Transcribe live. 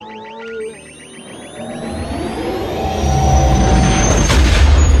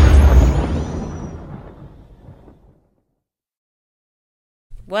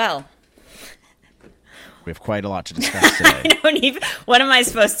Well, we have quite a lot to discuss today. I don't even. What am I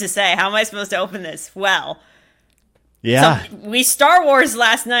supposed to say? How am I supposed to open this? Well, Yeah. so we Star Wars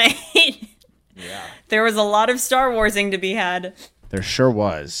last night. Yeah. There was a lot of Star Warsing to be had. There sure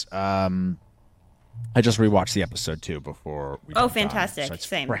was. I just rewatched the episode 2 before we jumped fantastic. on, so it's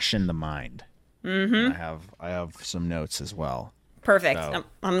Same. fresh in the mind. Mm-hmm. I have some notes as well. Perfect. So.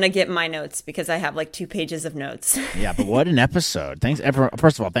 I'm going to get my notes because I have like 2 pages of notes. Yeah, but what an episode. Thanks everyone.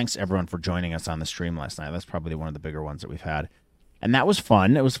 First of all, thanks everyone for joining us on the stream last night. That's probably one of the bigger ones that we've had. And that was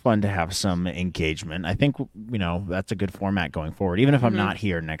fun. It was fun to have some engagement. I think, that's a good format going forward. Even if I'm not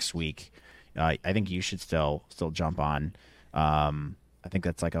here next week, I think you should still jump on. I think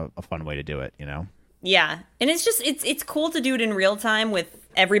that's like a fun way to do it, Yeah. And it's just it's cool to do it in real time with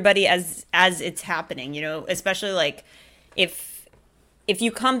everybody as it's happening, especially like if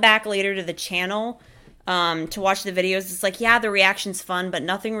you come back later to the channel to watch the videos, it's like, yeah, the reaction's fun, but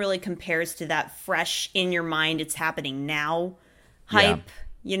nothing really compares to that fresh in your mind, it's happening now hype,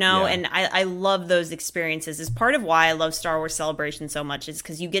 Yeah. And I love those experiences. It's part of why I love Star Wars Celebration so much, is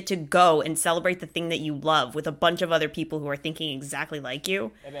because you get to go and celebrate the thing that you love with a bunch of other people who are thinking exactly like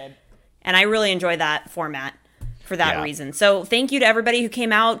you. Hey, babe. And I really enjoy that format for that reason. So thank you to everybody who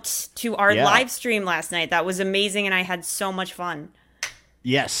came out to our live stream last night. That was amazing, and I had so much fun.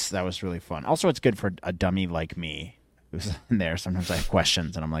 Yes, that was really fun. Also, it's good for a dummy like me who's in there. Sometimes I have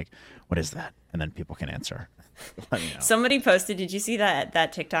questions, and I'm like, what is that? And then people can answer. Let me know. Somebody posted, did you see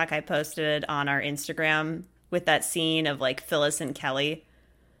that TikTok I posted on our Instagram with that scene of like Phyllis and Kelly?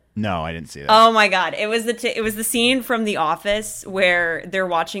 No, I didn't see that. Oh my God. It was the scene from The Office where they're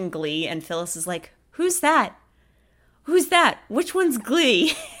watching Glee and Phyllis is like, who's that? Who's that? Which one's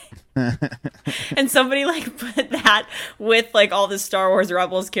Glee? And somebody like put that with like all the Star Wars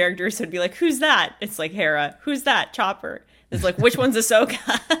Rebels characters, so it'd be like, who's that? It's like Hera. Who's that? Chopper. It's like, which one's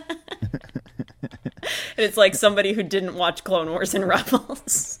Ahsoka? And it's like somebody who didn't watch Clone Wars and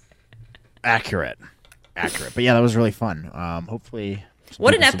Rebels. Accurate. But yeah, that was really fun. Hopefully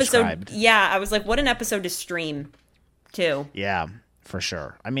what an episode. Subscribed. Yeah, I was like, what an episode to stream too. Yeah, for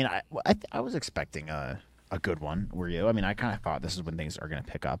sure. I mean, I was expecting a good one. Were you? I mean, I kind of thought this is when things are going to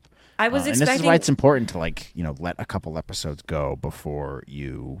pick up. I was expecting. And this is why it's important to let a couple episodes go before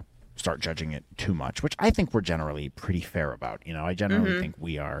you start judging it too much, which I think we're generally pretty fair about. I generally think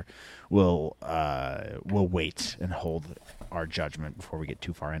we'll wait and hold our judgment before we get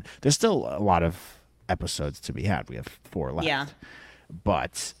too far in. There's still a lot of episodes to be had. We have 4 left. Yeah.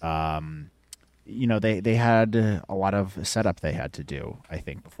 But they had a lot of setup they had to do, I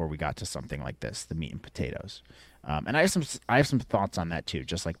think, before we got to something like this, the meat and potatoes. And I have some thoughts on that too,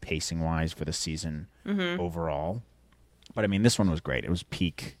 just like pacing wise for the season overall. But I mean, this one was great. It was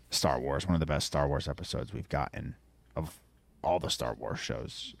peak Star Wars, one of the best Star Wars episodes we've gotten of all the Star Wars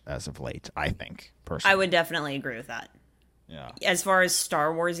shows as of late, I think, personally. I would definitely agree with that. Yeah. As far as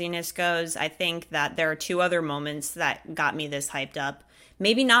Star Warsiness goes, I think that there are 2 other moments that got me this hyped up.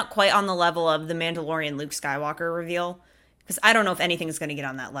 Maybe not quite on the level of the Mandalorian Luke Skywalker reveal, because I don't know if anything's going to get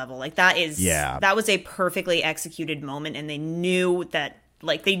on that level. Like that was a perfectly executed moment, and they knew that,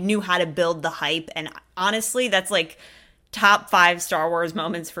 like, they knew how to build the hype. And honestly, that's like top 5 Star Wars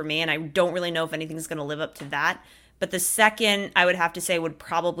moments for me, and I don't really know if anything's going to live up to that. But the second, I would have to say, would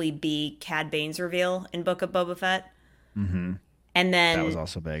probably be Cad Bane's reveal in Book of Boba Fett. Mm-hmm. And then that was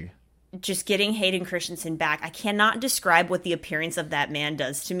also big. Just getting Hayden Christensen back. I cannot describe what the appearance of that man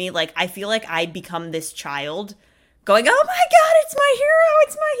does to me. Like, I feel like I'd become this child going, oh my God, it's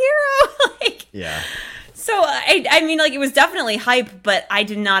my hero. Like, yeah. So, I mean, like, it was definitely hype, but I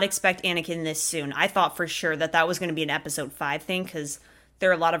did not expect Anakin this soon. I thought for sure that was going to be an episode 5 thing, because there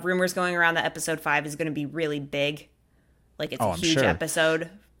are a lot of rumors going around that episode 5 is going to be really big. Like, it's a huge episode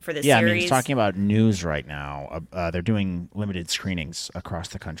for the series. I mean, talking about news right now, they're doing limited screenings across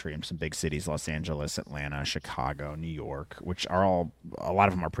the country in some big cities, Los Angeles, Atlanta, Chicago, New York, which are a lot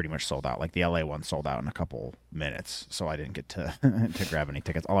of them are pretty much sold out. Like the LA one sold out in a couple minutes, so I didn't get to to grab any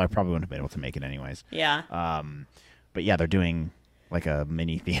tickets, although I probably wouldn't have been able to make it anyways. Yeah. But yeah, they're doing like a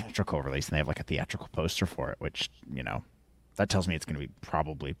mini theatrical release, and they have like a theatrical poster for it, which, that tells me it's going to be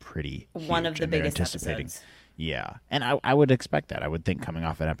probably pretty huge. One of the biggest episodes. Yeah, and I would expect that. I would think coming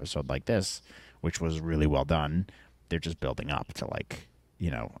off an episode like this, which was really well done, they're just building up to like,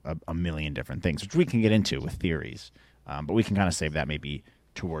 a million different things, which we can get into with theories. But we can kind of save that maybe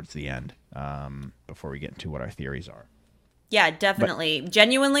towards the end before we get into what our theories are. Yeah, definitely.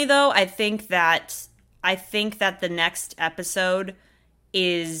 Genuinely, though, I think that the next episode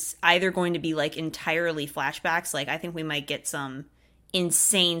is either going to be like entirely flashbacks. Like, I think we might get some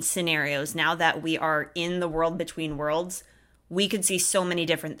insane scenarios now that we are in the world between worlds. we could see so many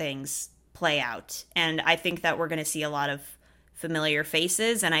different things play out. And I think that we're going to see a lot of familiar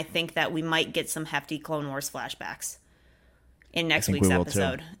faces, and I think that we might get some hefty Clone Wars flashbacks in next week's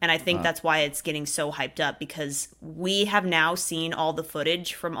episode. And I think that's why it's getting so hyped up, because we have now seen all the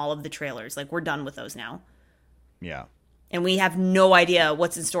footage from all of the trailers. Like, we're done with those now. Yeah. And we have no idea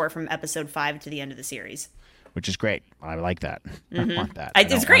what's in store from episode 5 to the end of the series. Which is great. I like that. I want that.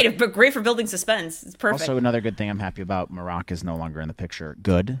 It's great, but great for building suspense. It's perfect. Also, another good thing I'm happy about, Maroc is no longer in the picture.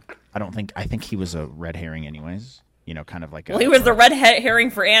 Good. I think he was a red herring anyways. You know, kind of like he was the red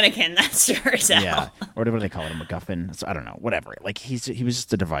herring for Anakin, that's turns out. Yeah. Or what do they call it? A MacGuffin? So I don't know. Whatever. Like, he was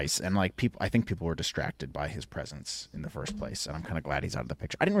just a device. And, like, I think people were distracted by his presence in the first place. And I'm kind of glad he's out of the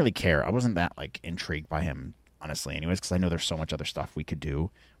picture. I didn't really care. I wasn't that, like, intrigued by him, honestly, anyways, because I know there's so much other stuff we could do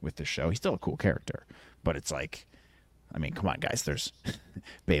with this show. He's still a cool character. But it's like, I mean, come on, guys. There's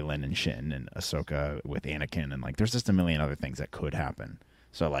Baylan and Shin and Ahsoka with Anakin, and like, there's just a million other things that could happen.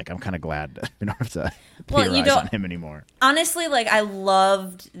 So, like, I'm kind of glad we don't have to theorize on him anymore. Honestly, like, I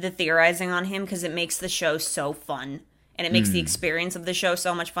loved the theorizing on him because it makes the show so fun, and it makes the experience of the show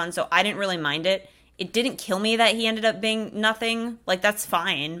so much fun. So I didn't really mind it. It didn't kill me that he ended up being nothing. Like, that's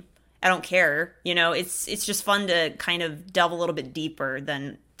fine. I don't care. You know, it's just fun to kind of delve a little bit deeper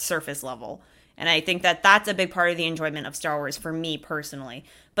than surface level. And I think that that's a big part of the enjoyment of Star Wars for me personally.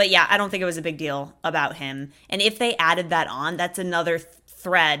 But yeah, I don't think it was a big deal about him. And if they added that on, that's another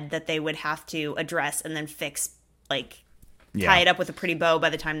thread that they would have to address and then fix, like, tie it up with a pretty bow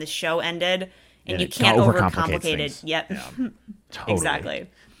by the time the show ended. And you can't overcomplicate it. Yep. Yeah, totally. Exactly.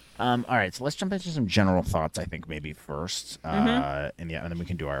 All right, so let's jump into some general thoughts, I think, maybe first. And then we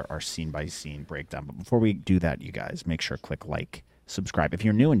can do our scene-by-scene breakdown. But before we do that, you guys, make sure to click like, subscribe. If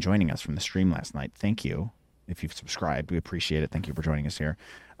you're new and joining us from the stream last night, thank you. If you've subscribed, we appreciate it. Thank you for joining us here.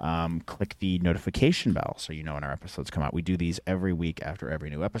 Click the notification bell so you know when our episodes come out. We do these every week after every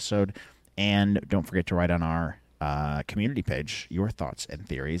new episode. And don't forget to write on our community page your thoughts and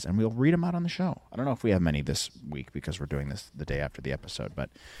theories, and we'll read them out on the show. I don't know if we have many this week because we're doing this the day after the episode, but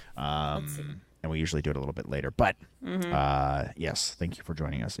and we usually do it a little bit later. But yes, thank you for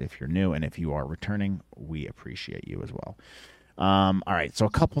joining us if you're new, and if you are returning, we appreciate you as well. All right, so a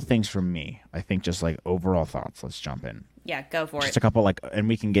couple things from me. I think just like overall thoughts. Let's jump in. Yeah, go for it. Just a couple, like, and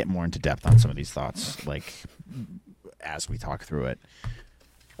we can get more into depth on some of these thoughts, like, as we talk through it.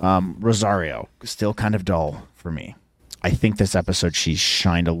 Rosario, still kind of dull for me. I think this episode she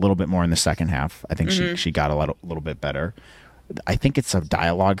shined a little bit more in the second half. I think she got a little bit better. I think it's a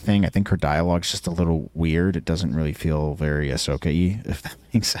dialogue thing. I think her dialogue's just a little weird. It doesn't really feel very Ahsoka-y, if that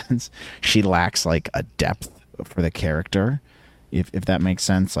makes sense. She lacks, like, a depth for the character, if that makes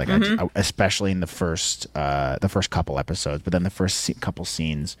sense. Like, especially in the first couple episodes, but then the first couple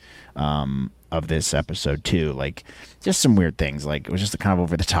scenes of this episode too, like, just some weird things. Like, it was just kind of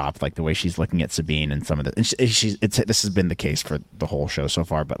over the top, like the way she's looking at Sabine and some of the. And this has been the case for the whole show so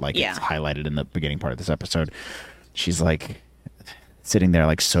far, but like it's highlighted in the beginning part of this episode. She's like sitting there,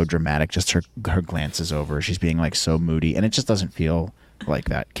 like, so dramatic. Just her glances over. She's being like so moody, and it just doesn't feel like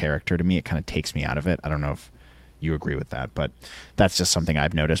that character to me. It kind of takes me out of it. I don't know if you agree with that, but that's just something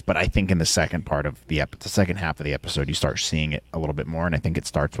I've noticed. But I think in the second part of the second half of the episode, you start seeing it a little bit more, and I think it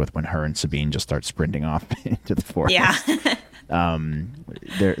starts with when her and Sabine just start sprinting off into the forest. Yeah.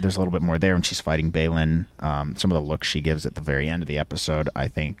 There's a little bit more there when she's fighting Baylan. Some of the looks she gives at the very end of the episode, I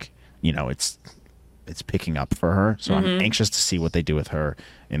think, you know, it's picking up for her. So I'm anxious to see what they do with her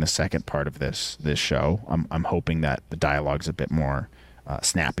in the second part of this show. I'm hoping that the dialogue's a bit more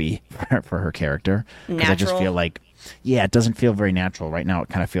snappy for her character, because I just feel like, it doesn't feel very natural right now. It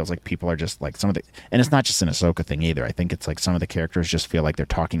kind of feels like people are just like and it's not just an Ahsoka thing either. I think it's like some of the characters just feel like they're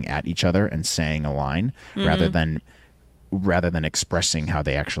talking at each other and saying a line rather than expressing how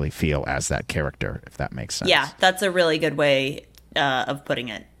they actually feel as that character, if that makes sense. Yeah, that's a really good way of putting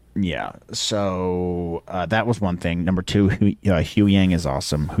it. Yeah, so that was one thing. Number two, Hu Yang is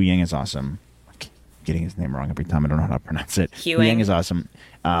awesome. Hu Yang is awesome. Getting his name wrong every time. I don't know how to pronounce it. Hu Yang is awesome.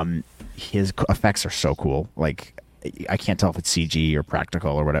 His effects are so cool. Like, I can't tell if it's CG or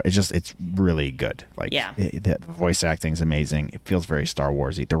practical or whatever. It's really good. Like, the voice acting is amazing. It feels very Star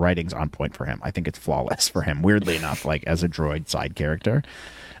Warsy. The writing's on point for him. I think it's flawless for him. Weirdly enough, like, as a droid side character,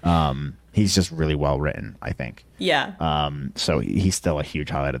 he's just really well written, I think. Yeah. So he's still a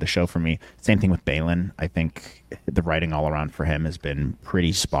huge highlight of the show for me. Same thing with Baylan. I think the writing all around for him has been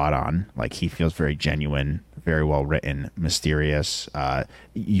pretty spot on. Like, he feels very genuine, very well written, mysterious.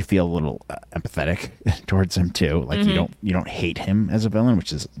 You feel a little empathetic towards him too. Like, you don't hate him as a villain,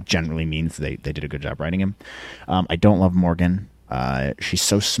 which is generally means they did a good job writing him. I don't love Morgan. She's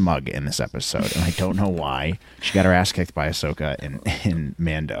so smug in this episode, and I don't know why. She got her ass kicked by Ahsoka in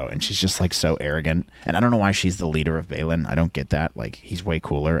Mando, and she's just like so arrogant. And I don't know why she's the leader of Balin. I don't get that. Like, he's way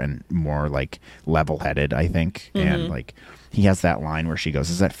cooler and more like level-headed, I think. And like, he has that line where she goes,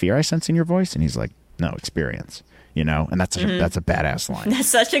 "Is that fear I sense in your voice?" And he's like, "No, experience." You know, and that's that's a badass line. That's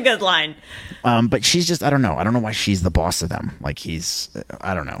such a good line. But she's just, I don't know why she's the boss of them. Like,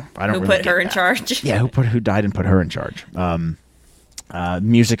 I don't know. I don't Who really put her get in that. charge? Yeah, who died and put her in charge.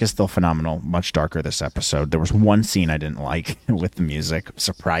 Music is still phenomenal. Much darker this episode. There was one scene I didn't like with the music,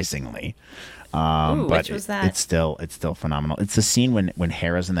 surprisingly. Ooh, But which was that? it's still phenomenal. It's the scene when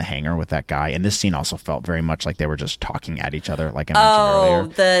Hera's in the hangar with that guy, and this scene also felt very much like they were just talking at each other, like I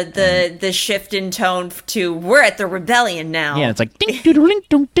mentioned earlier. The shift in tone to "we're at the rebellion now." Yeah, it's like ding ding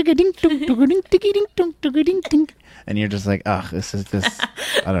ding ding ding ding ding ding ding ding, and you're just like, ugh, this.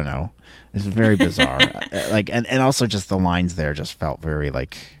 I don't know. It's very bizarre. Like, and also just the lines there just felt very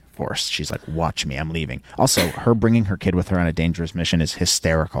like forced. She's like, "Watch me, I'm leaving." Also, her bringing her kid with her on a dangerous mission is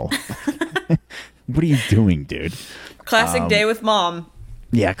hysterical. What are you doing, dude? Classic day with mom.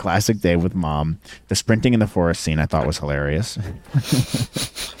 Yeah, classic day with mom. The sprinting in the forest scene I thought was hilarious.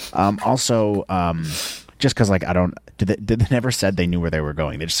 Also, just because like did they never said they knew where they were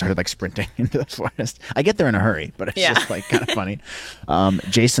going. They just started like sprinting into the forest. I get they're in a hurry, but it's just like kind of funny.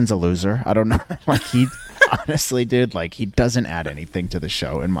 Jason's a loser. I don't know. Like, he honestly, dude, like, he doesn't add anything to the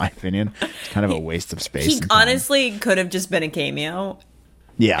show, in my opinion. It's kind of a waste of space. He honestly could have just been a cameo.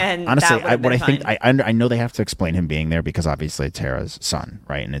 Yeah, and honestly, that would have been fine. I know they have to explain him being there because obviously it's Hera's son,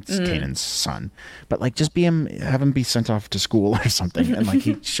 right? And it's Kanan's son. But like, just have him be sent off to school or something, and like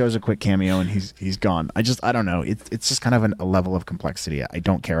he shows a quick cameo and he's gone. I don't know. It's just kind of a level of complexity I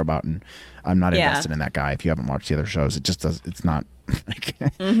don't care about, and I'm not invested in that guy. If you haven't watched the other shows, it just does. It's not like,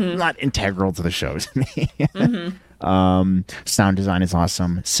 not integral to the show to me. Sound design is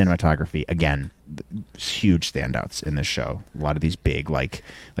awesome. Cinematography, again, huge standouts in this show. A lot of these big, like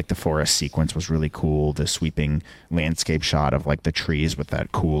the forest sequence was really cool. The sweeping landscape shot of like the trees with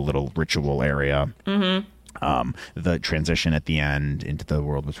that cool little ritual area. The transition at the end into the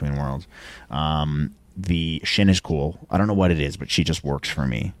world between worlds. The Shin is cool. I don't know what it is, but she just works for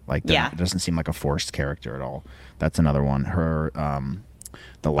me. Like, it doesn't seem like a forced character at all. That's another one. Her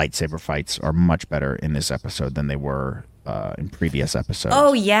the lightsaber fights are much better in this episode than they were in previous episodes.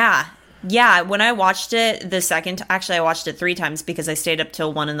 Oh, yeah. Yeah, when I watched it actually I watched it 3 times because I stayed up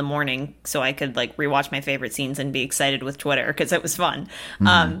till 1 a.m. so I could like rewatch my favorite scenes and be excited with Twitter because it was fun.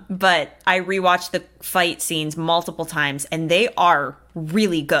 But I rewatched the fight scenes multiple times and they are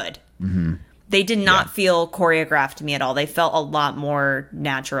really good. They did not feel choreographed to me at all. They felt a lot more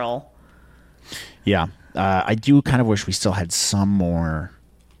natural. Yeah. I do kind of wish we still had some more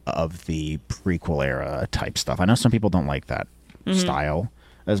of the prequel era type stuff. I know some people don't like that style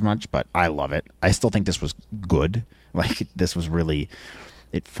as much, but I love it. I still think this was good. Like, this was really,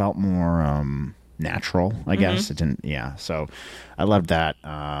 it felt more natural, I guess. It didn't, so I loved that.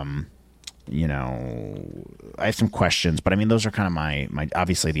 You know, I have some questions, but I mean, those are kind of my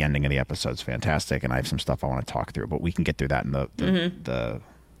obviously the ending of the episode's fantastic, and I have some stuff I want to talk through, but we can get through that in the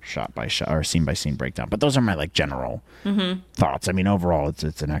shot by shot or scene by scene breakdown. But those are my like general thoughts. I mean, overall,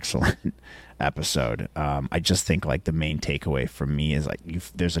 it's an excellent episode. I just think like the main takeaway from me is like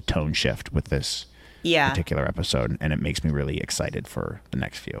there's a tone shift with this particular episode, and it makes me really excited for the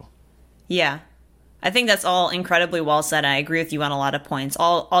next few. Yeah. I think that's all incredibly well said. I agree with you on a lot of points.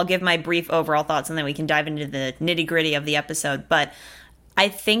 I'll give my brief overall thoughts and then we can dive into the nitty gritty of the episode. But I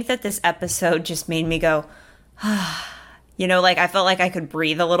think that this episode just made me go, you know, like I felt like I could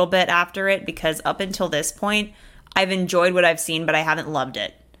breathe a little bit after it because up until this point, I've enjoyed what I've seen, but I haven't loved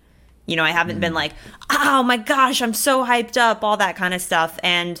it. You know, I haven't been like, oh my gosh, I'm so hyped up, all that kind of stuff.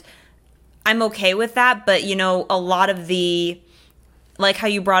 And I'm okay with that. But, you know, a lot of the, like how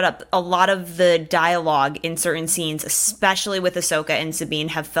you brought up, a lot of the dialogue in certain scenes, especially with Ahsoka and Sabine,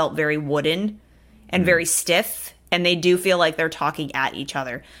 have felt very wooden and very stiff. And they do feel like they're talking at each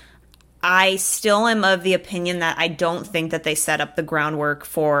other. I still am of the opinion that I don't think that they set up the groundwork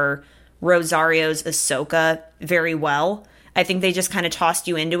for Rosario's Ahsoka very well. I think they just kind of tossed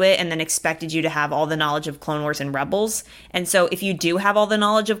you into it and then expected you to have all the knowledge of Clone Wars and Rebels. And so if you do have all the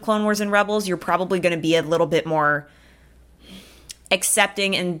knowledge of Clone Wars and Rebels, you're probably going to be a little bit more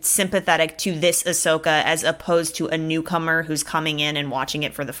accepting and sympathetic to this Ahsoka as opposed to a newcomer who's coming in and watching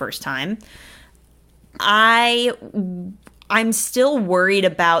it for the first time. I'm still worried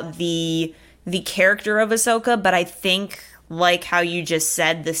about the character of Ahsoka, but I think, like how you just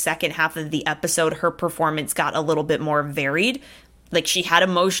said, the second half of the episode, her performance got a little bit more varied. Like, she had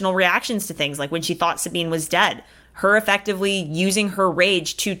emotional reactions to things, like when she thought Sabine was dead. her effectively using her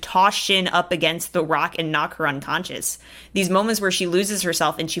rage to toss Shin up against the rock and knock her unconscious. These moments where she loses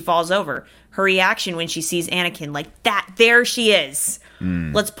herself and she falls over. Her reaction when she sees Anakin, like that, there she is.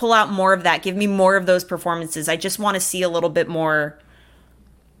 Let's pull out more of that. Give me more of those performances. I just want to see a little bit more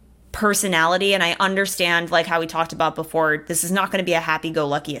personality, and I understand, like how we talked about before, this is not going to be a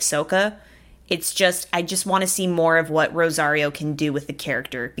happy-go-lucky Ahsoka. It's just, I just want to see more of what Rosario can do with the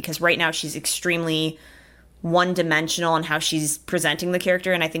character, because right now she's extremely one-dimensional in how she's presenting the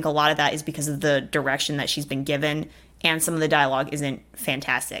character, and I think a lot of that is because of the direction that she's been given, and some of the dialogue isn't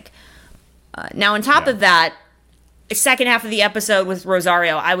fantastic. Now, on top of that, the second half of the episode with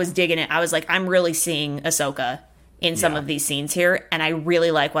Rosario, I was digging it. I was like, I'm really seeing Ahsoka in some of these scenes here, and I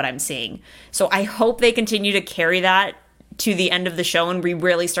really like what I'm seeing. So I hope they continue to carry that to the end of the show and we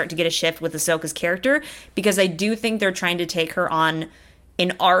really start to get a shift with Ahsoka's character, because I do think they're trying to take her on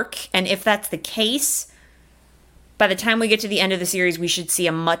an arc, and if that's the case, by the time we get to the end of the series, we should see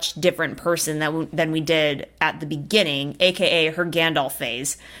a much different person than we did at the beginning, aka her Gandalf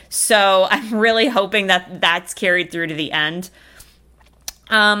phase. So I'm really hoping that that's carried through to the end.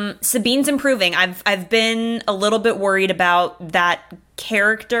 Sabine's improving. I've been a little bit worried about that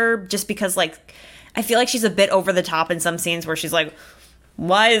character just because, like, I feel like she's a bit over the top in some scenes where she's like,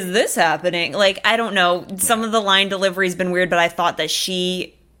 why is this happening? Like, I don't know. Some of the line delivery's been weird, but I thought that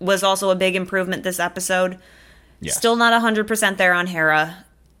she was also a big improvement this episode. Yes. Still not 100% there on Hera.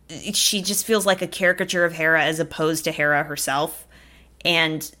 She just feels like a caricature of Hera as opposed to Hera herself.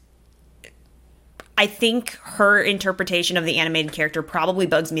 And I think her interpretation of the animated character probably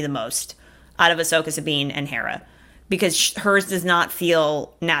bugs me the most out of Ahsoka, Sabine, and Hera, because hers does not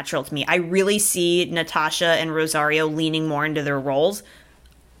feel natural to me. I really see Natasha and Rosario leaning more into their roles.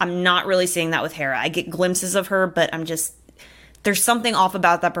 I'm not really seeing that with Hera. I get glimpses of her, but there's something off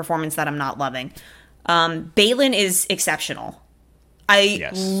about that performance that I'm not loving. Baylan is exceptional.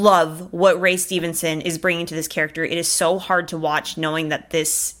 I love what Ray Stevenson is bringing to this character. It is so hard to watch knowing that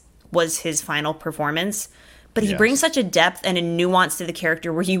this was his final performance, but he brings such a depth and a nuance to the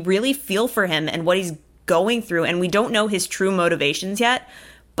character where you really feel for him and what he's going through, and we don't know his true motivations yet,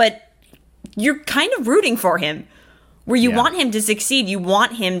 but you're kind of rooting for him, where you want him to succeed, you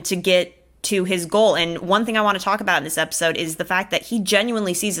want him to get to his goal. And one thing I want to talk about in this episode is the fact that he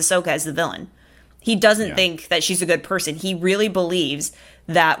genuinely sees Ahsoka as the villain. He doesn't think that she's a good person. He really believes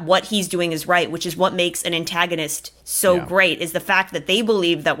that what he's doing is right, which is what makes an antagonist so great, is the fact that they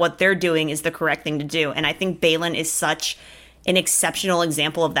believe that what they're doing is the correct thing to do. And I think Baylan is such an exceptional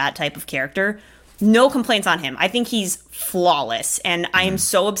example of that type of character. No complaints on him. I think he's flawless, and I am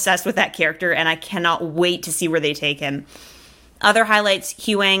so obsessed with that character, and I cannot wait to see where they take him. Other highlights,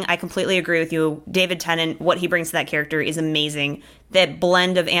 Huyang, I completely agree with you. David Tennant, what he brings to that character is amazing. That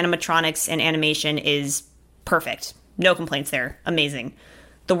blend of animatronics and animation is perfect. No complaints there. Amazing.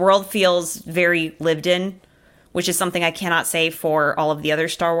 The world feels very lived in, which is something I cannot say for all of the other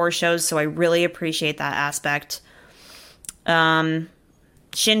Star Wars shows, so I really appreciate that aspect. Shin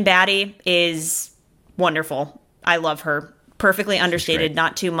Batty is wonderful. I love her. Perfectly understated,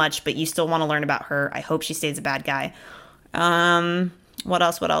 not too much, but you still want to learn about her. I hope she stays a bad guy. What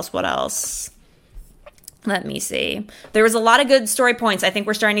else? Let me see. There was a lot of good story points. I think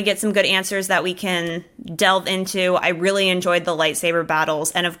we're starting to get some good answers that we can delve into. I really enjoyed the lightsaber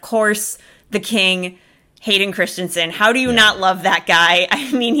battles. And of course, the king, Hayden Christensen. How do you not love that guy?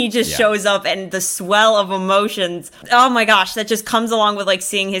 I mean, he just shows up, and the swell of emotions. Oh my gosh, that just comes along with like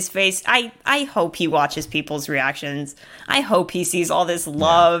seeing his face. I hope he watches people's reactions. I hope he sees all this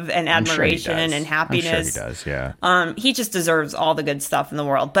love and admiration and happiness. I'm sure he does, he just deserves all the good stuff in the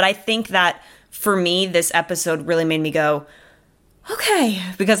world. But I think that for me, this episode really made me go, okay,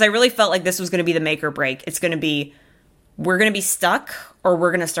 because I really felt like this was going to be the make or break. It's going to be, we're going to be stuck or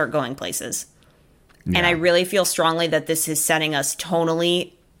we're going to start going places. Yeah. And I really feel strongly that this is setting us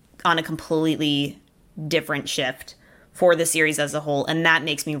tonally on a completely different shift for the series as a whole. And that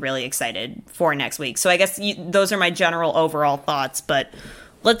makes me really excited for next week. So I guess those are my general overall thoughts, but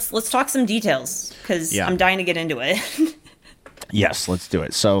let's talk some details because I'm dying to get into it. Yes, let's do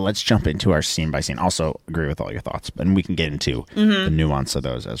it. So let's jump into our scene by scene. Also agree with all your thoughts, and we can get into the nuance of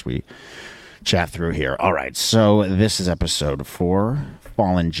those as we chat through here. All right, so this is episode 4.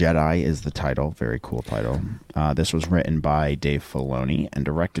 Fallen Jedi is the title. Very cool title. This was written by Dave Filoni and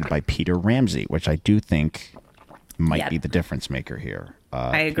directed by Peter Ramsey, which I do think might be the difference maker here.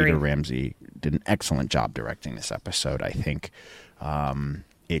 I agree. Peter Ramsey did an excellent job directing this episode. I think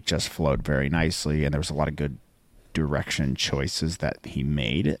it just flowed very nicely, and there was a lot of good direction choices that he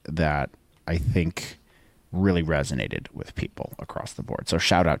made that I think really resonated with people across the board. So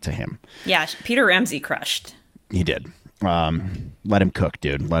shout out to him. Yeah, Peter Ramsey crushed. He did. Let him cook,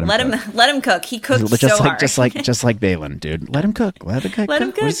 dude. Let him cook. He cooked just so hard. just like Balin, dude. Let him cook. Let him cook.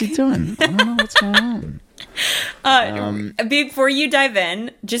 What is he doing? I don't know what's going on. Before you dive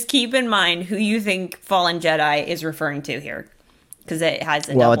in, just keep in mind who you think Fallen Jedi is referring to here, because it has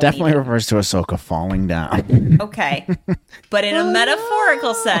a it definitely meaning. refers to Ahsoka falling down. Okay, but in a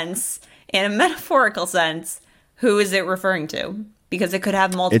metaphorical sense, who is it referring to? Because it could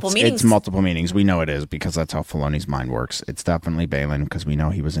have multiple meanings. It's multiple meanings. We know it is because that's how Filoni's mind works. It's definitely Balin because we know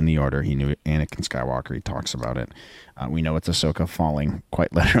he was in the Order. He knew Anakin Skywalker. He talks about it. We know it's Ahsoka falling,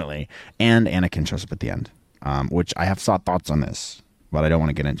 quite literally. And Anakin shows up at the end, which I have thoughts on this, but I don't want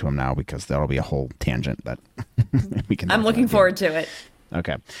to get into them now because that'll be a whole tangent that we can. I'm looking forward to it.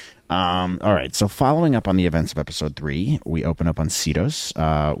 Okay. All right. So following up on the events of episode 3, we open up on Cedos,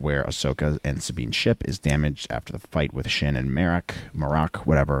 where Ahsoka and Sabine's ship is damaged after the fight with Shin and Marak,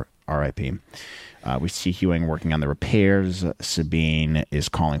 whatever, R.I.P. We see Hewing working on the repairs. Sabine is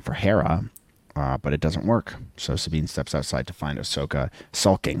calling for Hera, but it doesn't work. So Sabine steps outside to find Ahsoka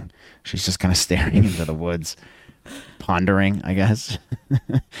sulking. She's just kind of staring into the woods, pondering, I guess.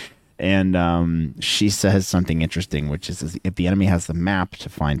 And she says something interesting, which is if the enemy has the map to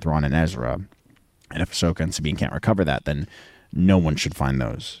find Thrawn and Ezra, and if Ahsoka and Sabine can't recover that, then no one should find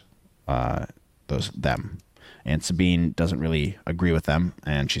them. And Sabine doesn't really agree with them,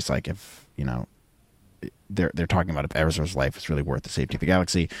 and she's like, if they're talking about if Ezra's life is really worth the safety of the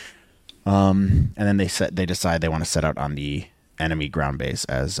galaxy. And then they decide they want to set out on the enemy ground base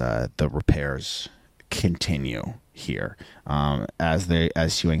as the repairs continue here.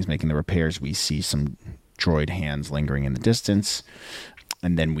 As Hewing's making the repairs, we see some droid hands lingering in the distance,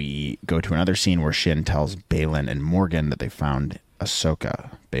 and then we go to another scene where Shin tells Balin and Morgan that they found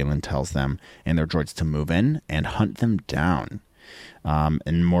Ahsoka. Balin tells them and their droids to move in and hunt them down.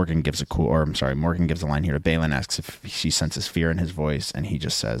 And Morgan gives a line here to Balin, asks if she senses fear in his voice, and he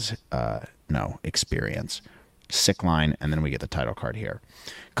just says, no, experience. Sick line, and then we get the title card here.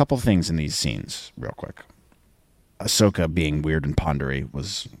 A couple things in these scenes, real quick. Ahsoka being weird and pondery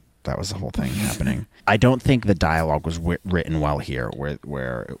was the whole thing happening. I don't think the dialogue was written well here,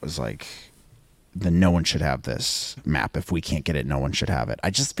 where it was like, no one should have this map. If we can't get it, no one should have it.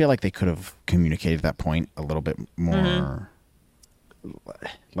 I just feel like they could have communicated that point a little bit more,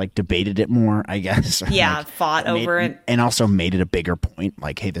 like debated it more, I guess. Yeah, like, fought over it. And also made it a bigger point,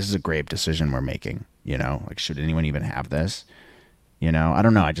 like, hey, this is a grave decision we're making, like, should anyone even have this? I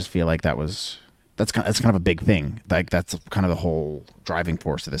don't know. I just feel like that's kind of a big thing. Like, that's kind of the whole driving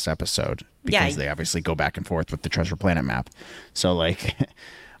force of this episode, because they obviously go back and forth with the Treasure Planet map. So, like,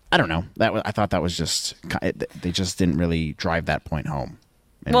 I don't know. I thought that was just, they just didn't really drive that point home.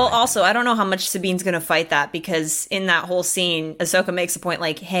 Well, also, I don't know how much Sabine's going to fight that, because in that whole scene, Ahsoka makes a point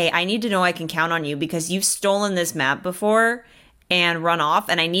like, hey, I need to know I can count on you because you've stolen this map before and run off,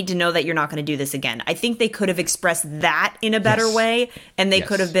 and I need to know that you're not going to do this again. I think they could have expressed that in a better way, and they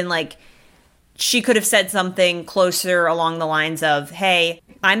could have been like, she could have said something closer along the lines of, hey,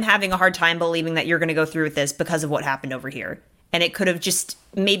 I'm having a hard time believing that you're going to go through with this because of what happened over here. And it could have just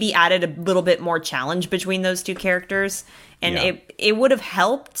maybe added a little bit more challenge between those two characters. And it would have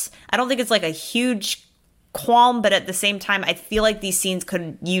helped. I don't think it's like a huge qualm, but at the same time, I feel like these scenes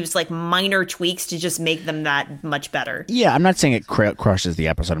could use like minor tweaks to just make them that much better. Yeah, I'm not saying it crushes the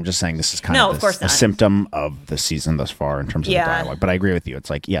episode. I'm just saying this is kind of a symptom of the season thus far in terms of the dialogue. But I agree with you. It's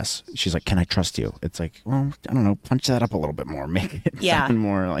like, yes, she's like, can I trust you? It's like, well, I don't know, punch that up a little bit more. Make it sound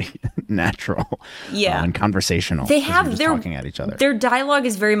more like natural and conversational. They have their talking at each other. Their dialogue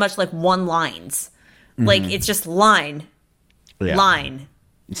is very much like one-lines. Mm-hmm. Like, it's just line.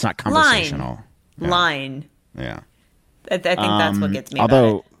 It's not conversational. Line. Yeah. I think that's what gets me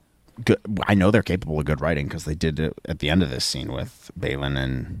about it. I know they're capable of good writing because they did it at the end of this scene with Balin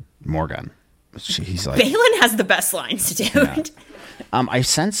and Morgan. He's like, Balin has the best lines, dude. Yeah. I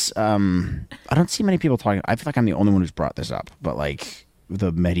sense, I don't see many people talking. I feel like I'm the only one who's brought this up, but like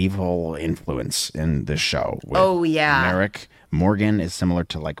the medieval influence in this show. Merrick. Morgan is similar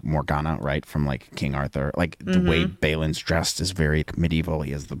to like Morgana, right? From like King Arthur. Like the way Balin's dressed is very medieval.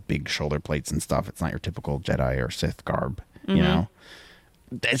 He has the big shoulder plates and stuff. It's not your typical Jedi or Sith garb, you know?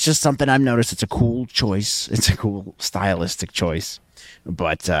 It's just something I've noticed. It's a cool choice. It's a cool stylistic choice.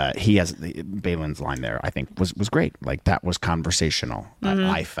 But he has Balin's line there, I think, was great. Like that was conversational.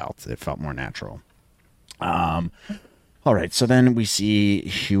 I felt it felt more natural. All right, so then we see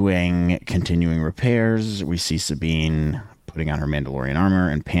Hewing continuing repairs. We see Sabine putting on her Mandalorian armor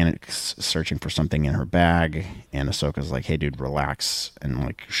and panics, searching for something in her bag. And Ahsoka's like, hey, dude, relax. And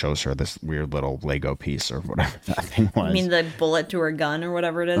like shows her this weird little Lego piece or whatever that thing was. I mean, the bullet to her gun or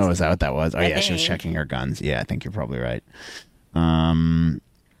whatever it is. Oh, is that what that was? Oh, yeah, she was think. checking her guns. Yeah, I think you're probably right.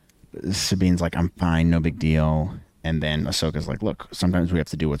 Sabine's like, I'm fine, no big deal. And then Ahsoka's like, look, sometimes we have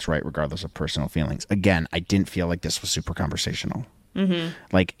to do what's right regardless of personal feelings. Again, I didn't feel like this was super conversational. Mm-hmm.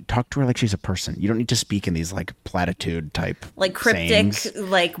 Like, talk to her like she's a person. You don't need to speak in these like platitude type, like cryptic, sayings.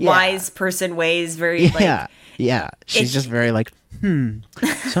 like wise person ways. Very yeah. She's just very like,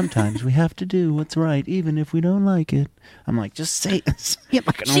 sometimes we have to do what's right, even if we don't like it. I'm like, just say it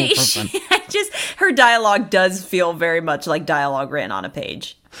like a normal person. Her dialogue does feel very much like dialogue written on a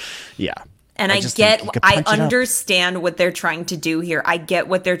page. Yeah. And I understand what they're trying to do here. I get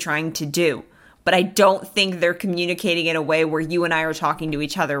what they're trying to do. But I don't think they're communicating in a way where you and I are talking to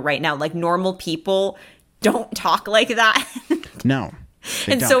each other right now. Like, normal people don't talk like that. No.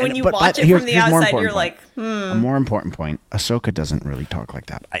 And so when you watch it from the outside, you're like, A more important point, Ahsoka doesn't really talk like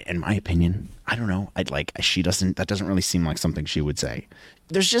that. In my opinion, I don't know. That doesn't really seem like something she would say.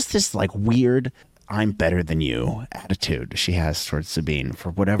 There's just this like weird, I'm better than you attitude she has towards Sabine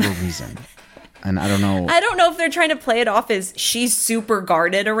for whatever reason. And I don't know. I don't know if they're trying to play it off as she's super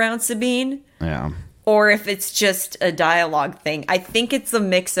guarded around Sabine. Yeah. Or if it's just a dialogue thing. I think it's a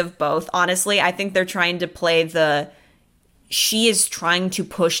mix of both. Honestly, I think they're trying to play she is trying to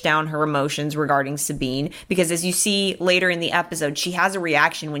push down her emotions regarding Sabine. Because as you see later in the episode, she has a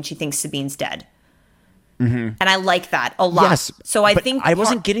reaction when she thinks Sabine's dead. Mm-hmm. And I like that a lot. Yes, so I think I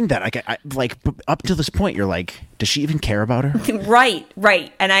wasn't getting that. I like up to this point, you're like, does she even care about her?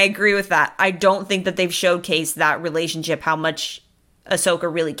 Right. And I agree with that. I don't think that they've showcased that relationship, how much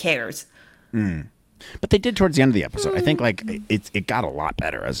Ahsoka really cares. But they did towards the end of the episode. I think like it got a lot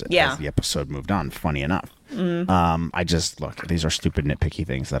better as the episode moved on. Funny enough. I just look. These are stupid nitpicky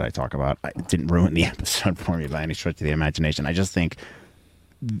things that I talk about. It didn't ruin the episode for me by any stretch of the imagination. I just think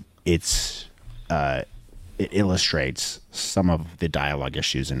it illustrates some of the dialogue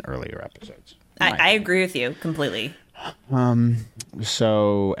issues in earlier episodes. I agree with you completely.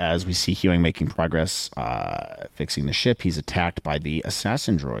 So as we see Huang making progress, fixing the ship, he's attacked by the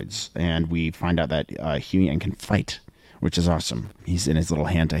assassin droids, and we find out that Huang can fight, which is awesome. He's in his little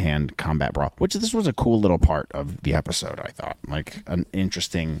hand-to-hand combat brawl, which this was a cool little part of the episode, I thought. Like an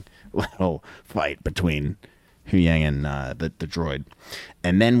interesting little fight between Huang and the droid.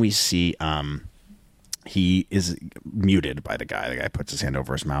 And then we see he is muted by the guy. The guy puts his hand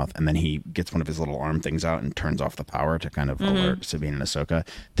over his mouth, and then he gets one of his little arm things out and turns off the power to kind of alert Sabine and Ahsoka.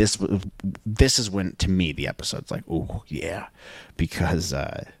 This is when, to me, the episode's like, ooh, yeah, because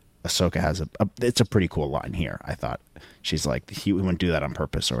Ahsoka has it's a pretty cool line here. I thought she's like, he wouldn't do that on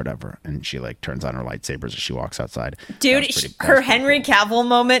purpose or whatever, and she like turns on her lightsabers as she walks outside. Dude, her Henry Cavill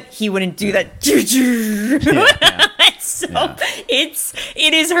moment, he wouldn't do that.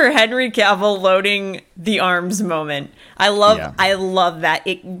 It is her Henry Cavill loading the arms moment. I love that.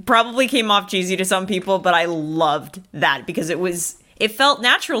 It probably came off cheesy to some people, but I loved that because it felt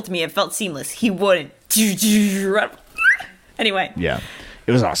natural to me. It felt seamless. He wouldn't. Anyway. Yeah.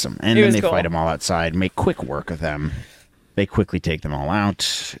 It was awesome. And then they fight them all outside, make quick work of them. They quickly take them all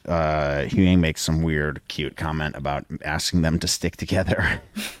out. Huang makes some weird, cute comment about asking them to stick together.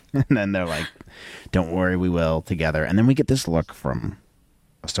 And then they're like, don't worry, we will together. And then we get this look from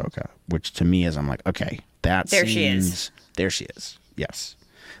Ahsoka, which to me is, I'm like, okay, she is. There she is. Yes.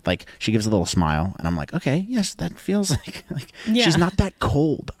 Like, she gives a little smile, and I'm like, okay, yes, that feels like she's not that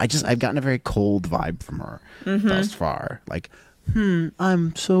cold. I've gotten a very cold vibe from her thus far. Like,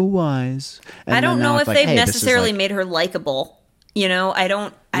 I'm so wise. And I don't know if they've necessarily made her likable. You know, I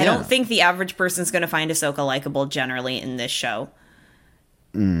don't think the average person's going to find Ahsoka likable generally in this show.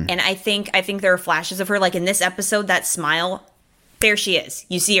 And I think there are flashes of her, like in this episode, that smile, there she is.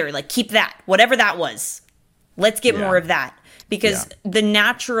 You see her, like, keep that, whatever that was. Let's get more of that. Because the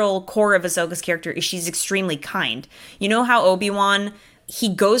natural core of Ahsoka's character is she's extremely kind. You know how Obi-Wan, he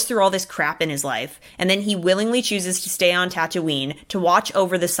goes through all this crap in his life, and then he willingly chooses to stay on Tatooine to watch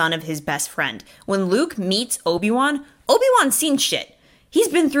over the son of his best friend. When Luke meets Obi-Wan's seen shit. He's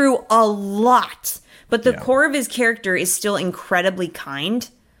been through a lot. But the core of his character is still incredibly kind.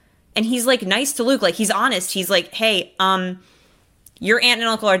 And he's, like, nice to Luke. Like, he's honest. He's like, hey, your aunt and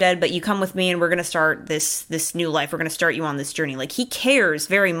uncle are dead, but you come with me and we're going to start this new life. We're going to start you on this journey. Like, he cares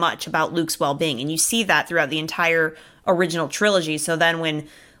very much about Luke's well-being. And you see that throughout the entire original trilogy. So then when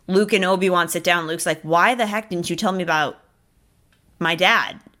Luke and Obi-Wan sit down, Luke's like, why the heck didn't you tell me about my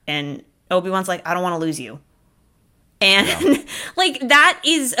dad? And Obi-Wan's like, I don't want to lose you. And Yeah. like that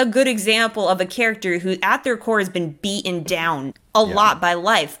is a good example of a character who at their core has been beaten down a lot by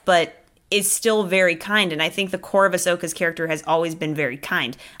life, but is still very kind. And I think the core of Ahsoka's character has always been very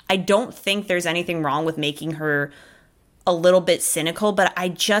kind. I don't think there's anything wrong with making her a little bit cynical, but I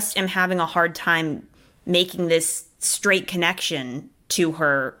just am having a hard time making this straight connection to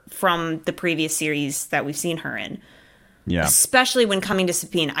her from the previous series that we've seen her in. Yeah. Especially when coming to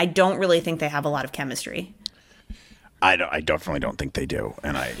Sabine. I don't really think they have a lot of chemistry. I definitely don't think they do.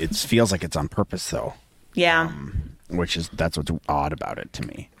 And it feels like it's on purpose, though. Yeah. That's what's odd about it to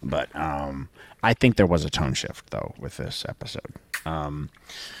me. But I think there was a tone shift, though, with this episode.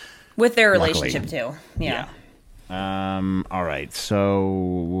 With their luckily, relationship, too. Yeah. All right,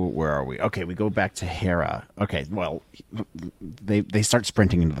 so where are we? Okay, we go back to Hera. Okay, well, they start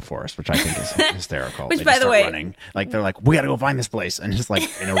sprinting into the forest, which I think is hysterical. Which, they by just the start way, running. Like they're like, we got to go find this place, and just like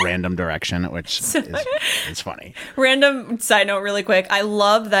in a random direction, which is it's funny. Random side note, really quick. I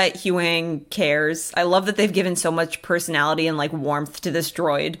love that Huang cares. I love that they've given so much personality and like warmth to this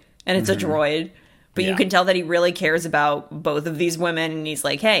droid, and it's a droid. But you can tell that he really cares about both of these women, and he's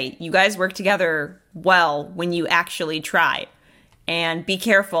like, hey, you guys work together well when you actually try. And be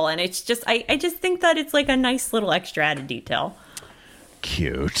careful. And it's just, I just think that it's like a nice little extra added detail.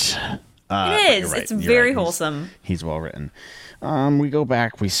 Cute. It is. Right, It's very wholesome. He's well written. We go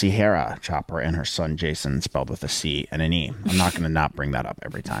back. We see Hera, Chopper, and her son Jason, spelled with a C and an E. I'm not going to not bring that up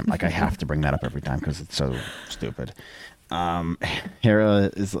every time. Like, I have to bring that up every time because it's so stupid.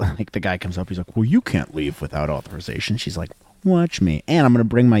 Hera is like, the guy comes up, he's like, well, you can't leave without authorization. She's like, watch me, and I'm gonna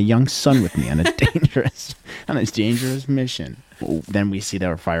bring my young son with me on a dangerous mission. Then we see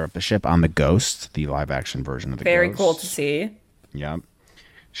them fire up the ship on the Ghost, the live action version of the Very Ghost. cool to see. Yep.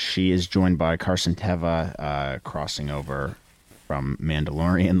 She is joined by Carson Teva, crossing over from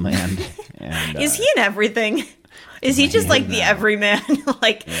Mandalorian land. And Is he in everything? Is he just like the everyman?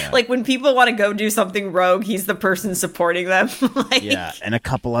 like when people want to go do something rogue, he's the person supporting them. Yeah, and a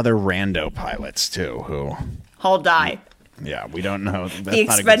couple other rando pilots too who all die. Yeah, we don't know. That's the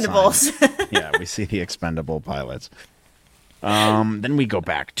not a good sign. Expendables. Yeah, we see the expendable pilots. Then we go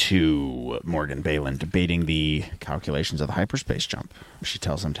back to Morgan Balin debating the calculations of the hyperspace jump. She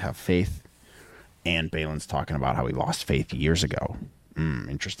tells him to have faith, and Balin's talking about how he lost faith years ago.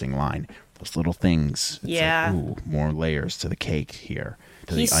 Interesting line. Those little things. It's yeah. Like, ooh, more layers to the cake here.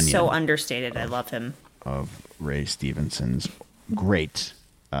 To He's the onion so understated. I love him. Of Ray Stevenson's great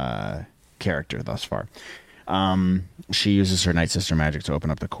character thus far. She uses her Night Sister magic to open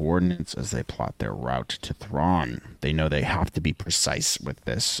up the coordinates as they plot their route to Thrawn. They know they have to be precise with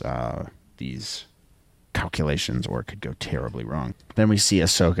these calculations, or it could go terribly wrong. Then we see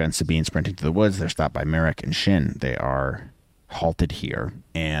Ahsoka and Sabine sprinting to the woods. They're stopped by Merrick and Shin. They are halted here,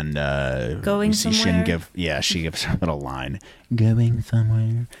 and going we see somewhere? She gives her little line, going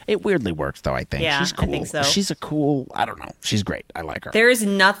somewhere. It weirdly works, though. I think she's cool. I think so. She's a cool, I don't know, she's great. I like her. There is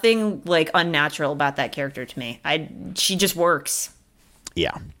nothing like unnatural about that character to me. She just works.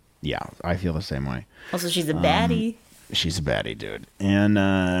 Yeah, I feel the same way. Also, she's a baddie. She's a baddie, dude.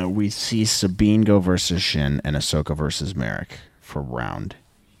 And we see Sabine go versus Shin and Ahsoka versus Merrick for round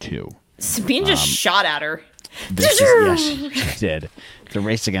 2. Sabine just shot at her. She did. It's a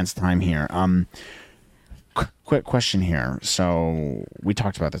race against time here. Quick question here. So we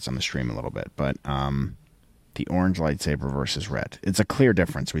talked about this on the stream a little bit, but the orange lightsaber versus red. It's a clear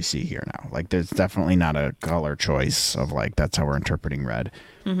difference we see here now. Like, there's definitely not a color choice of like that's how we're interpreting red.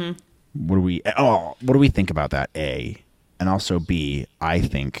 Mm-hmm. What do we think about that? A, and also B, I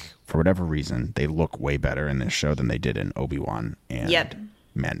think for whatever reason they look way better in this show than they did in Obi-Wan and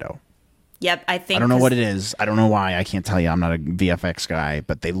Mando. Yep, I think. I don't know what it is. I don't know why. I can't tell you. I'm not a VFX guy,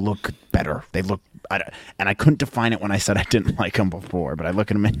 but they look better. They look, and I couldn't define it when I said I didn't like them before. But I look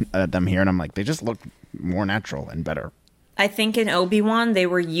at them here, and I'm like, they just look more natural and better. I think in Obi-Wan they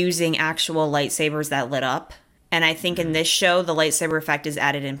were using actual lightsabers that lit up, and I think in this show the lightsaber effect is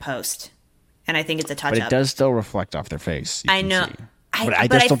added in post, and I think it's a touch-up. But it does still reflect off their face. I know. But I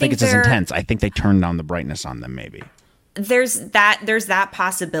just don't think it's as intense. I think they turned down the brightness on them, maybe. There's that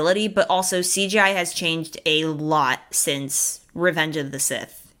possibility, but also CGI has changed a lot since Revenge of the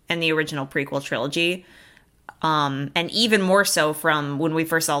Sith and the original prequel trilogy, and even more so from when we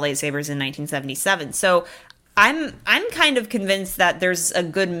first saw lightsabers in 1977. So I'm kind of convinced that there's a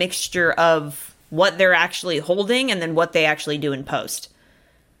good mixture of what they're actually holding and then what they actually do in post.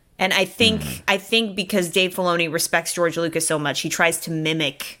 And I think because Dave Filoni respects George Lucas so much, he tries to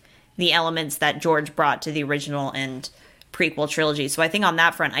mimic the elements that George brought to the original and prequel trilogy. So I think on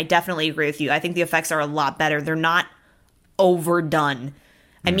that front, I definitely agree with you. I think the effects are a lot better. They're not overdone.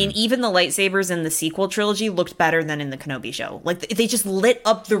 I mean, even the lightsabers in the sequel trilogy looked better than in the Kenobi show. Like, they just lit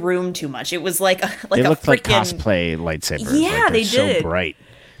up the room too much. It was like They a looked like freaking cosplay lightsabers. Yeah, like, they so did. bright.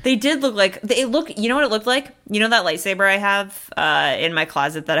 They did look like you know what it looked like? You know that lightsaber I have in my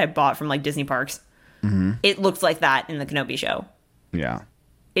closet that I bought from like Disney parks? Mm-hmm. It looked like that in the Kenobi show. Yeah.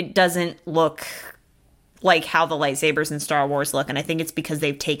 It doesn't look like how the lightsabers in Star Wars look, and I think it's because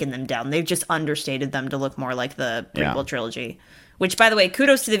they've taken them down. They've just understated them to look more like the prequel trilogy. Which, by the way,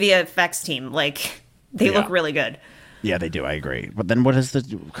 kudos to the VFX team. Like, they look really good. Yeah, they do. I agree. But then what does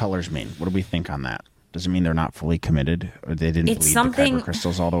the colors mean? What do we think on that? Does it mean they're not fully committed? Or they didn't bleed the kyber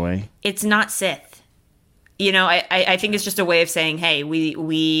crystals all the way? It's not Sith. You know, I think it's just a way of saying, hey,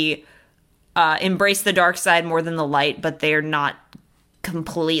 we embrace the dark side more than the light, but they're not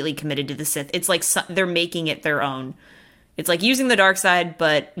completely committed to the Sith. It's like they're making it their own. It's like using the dark side,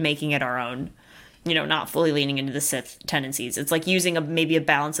 but making it our own. You know, not fully leaning into the Sith tendencies. It's like using maybe a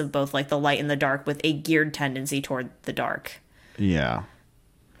balance of both, like the light and the dark, with a geared tendency toward the dark. Yeah.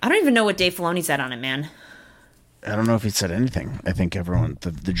 I don't even know what Dave Filoni said on it, man. I don't know if he said anything. I think everyone,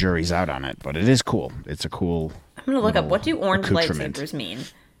 the jury's out on it, but it is cool. It's a cool. I'm gonna look up, what do orange lightsabers mean?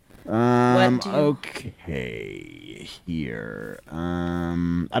 Okay, here.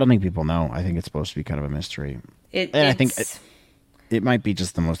 I don't think people know. I think it's supposed to be kind of a mystery. I think it might be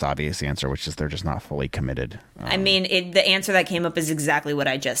just the most obvious answer, which is they're just not fully committed. I mean, the answer that came up is exactly what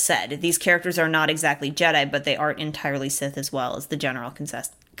I just said. These characters are not exactly Jedi, but they aren't entirely Sith as well, as the general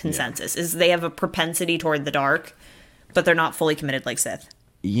consensus. Is they have a propensity toward the dark, but they're not fully committed like Sith.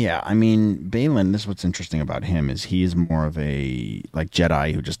 Yeah, I mean, Balin, this is what's interesting about him, is he is more of a, like,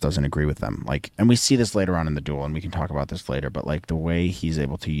 Jedi who just doesn't agree with them. Like, and we see this later on in the duel, and we can talk about this later, but, like, the way he's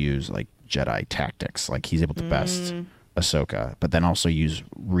able to use, like, Jedi tactics, like, he's able to best Ahsoka, but then also use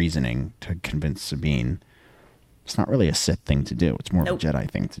reasoning to convince Sabine. It's not really a Sith thing to do. It's more of a Jedi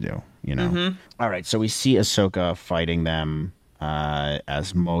thing to do, you know? Mm-hmm. All right, so we see Ahsoka fighting them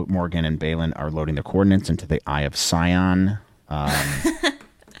as Morgan and Balin are loading the coordinates into the Eye of Sion.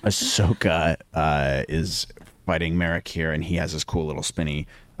 Ahsoka is fighting Merrick here, and he has this cool little spinny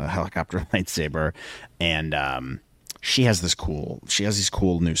helicopter lightsaber, and she has these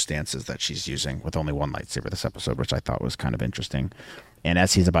cool new stances that she's using with only one lightsaber this episode, which I thought was kind of interesting. And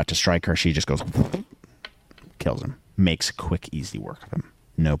as he's about to strike her, she just goes, kills him, makes quick, easy work of him,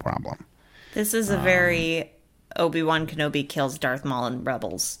 no problem. This is a very Obi-Wan Kenobi kills Darth Maul in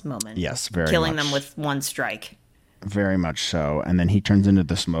Rebels moment. Yes, very killing much. them with one strike. Very much so. And then he turns into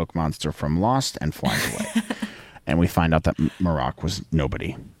the smoke monster from Lost and flies away. And we find out that Marok was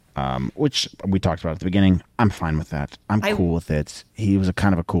nobody, which we talked about at the beginning. I'm fine with that. I'm cool with it. He was a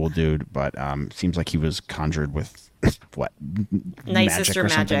kind of a cool dude, but seems like he was conjured with what? Night Sister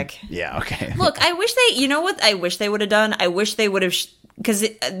magic. Yeah, okay. Look, I wish you know what I wish they would have done? I wish they would have, because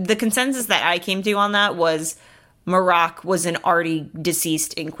the consensus that I came to on that was Marok was an already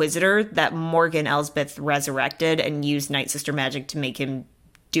deceased Inquisitor that Morgan Elsbeth resurrected and used Night Sister magic to make him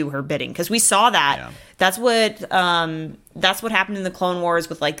do her bidding. Because we saw that. Yeah. That's what happened in the Clone Wars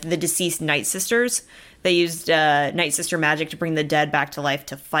with like the deceased Night Sisters. They used Night Sister magic to bring the dead back to life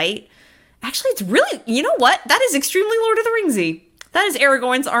to fight. Actually, it's really, you know what? That is extremely Lord of the Ringsy. That is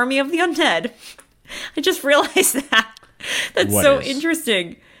Aragorn's army of the undead. I just realized that. That's what so is?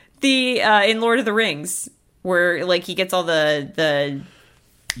 Interesting. In Lord of the Rings, where like he gets all the.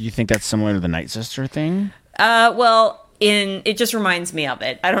 You think that's similar to the Night Sister thing? Well, it just reminds me of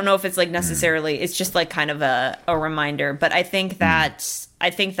it. I don't know if it's like necessarily. It's just like kind of a reminder. But I think that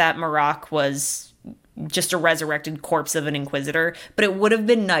Marok was just a resurrected corpse of an Inquisitor. But it would have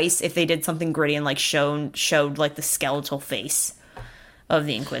been nice if they did something gritty and like showed like the skeletal face of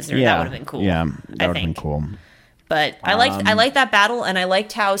the Inquisitor. Yeah, that would have been cool. Yeah, that would have been cool. But I liked that battle, and I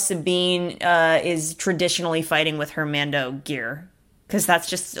liked how Sabine is traditionally fighting with her Mando gear, because that's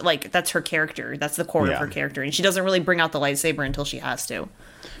just like that's her character. That's the core of her character, and she doesn't really bring out the lightsaber until she has to.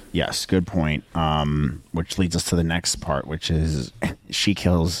 Yes, good point. Which leads us to the next part, which is she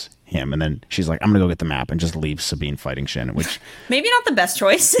kills him, and then she's like, "I'm gonna go get the map," and just leaves Sabine fighting Shin, which maybe not the best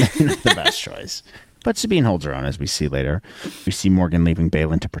choice. Not the best choice. But Sabine holds her own, as we see later. We see Morgan leaving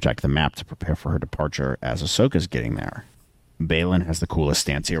Balin to protect the map to prepare for her departure as Ahsoka's getting there. Balin has the coolest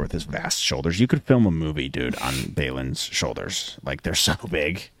stance here with his vast shoulders. You could film a movie, dude, on Balin's shoulders. Like, they're so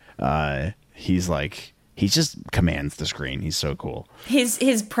big. He just commands the screen. He's so cool.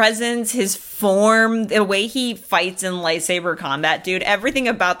 His presence, his form, the way he fights in lightsaber combat, dude, everything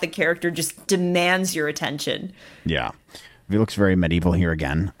about the character just demands your attention. Yeah. He looks very medieval here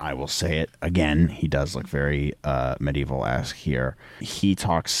again. I will say it again. He does look very medieval-esque here. He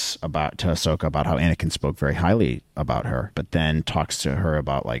talks to Ahsoka about how Anakin spoke very highly about her, but then talks to her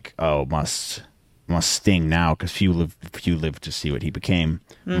about like, oh, must sting now because few live to see what he became.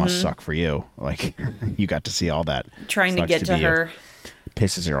 Must suck for you. Like you got to see all that. Trying to get to her.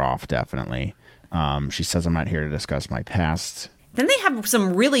 Pisses her off, definitely. She says, I'm not here to discuss my past. Then they have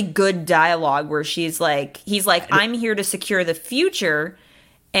some really good dialogue where he's like, I'm here to secure the future.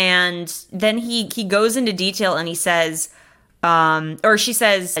 And then he goes into detail and he says, or she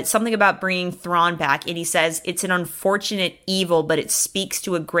says something about bringing Thrawn back. And he says, it's an unfortunate evil, but it speaks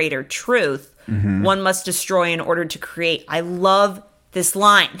to a greater truth. One must destroy in order to create. I love this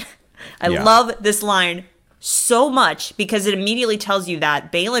line. I love this line so much because it immediately tells you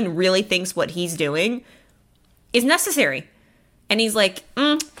that Baylan really thinks what he's doing is necessary. And he's like,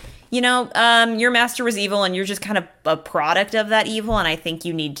 your master was evil and you're just kind of a product of that evil. And I think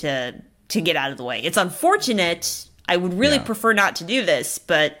you need to get out of the way. It's unfortunate. I would really prefer not to do this,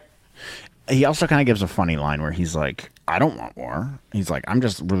 but. He also kind of gives a funny line where he's like, I don't want war. He's like, I'm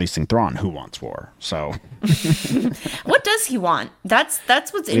just releasing Thrawn who wants war. So. What does he want? That's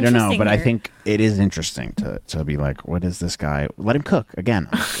what's interesting. We don't know, but here. I think it is interesting to be like, what is this guy? Let him cook again.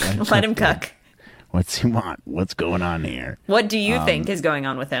 Let him cook. What's he want? What's going on here? What do you think is going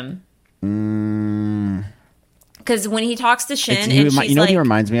on with him? Because when he talks to Shin, and she's what he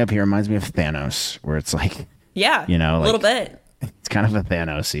reminds me of? He reminds me of Thanos, where it's like, a little bit. It's kind of a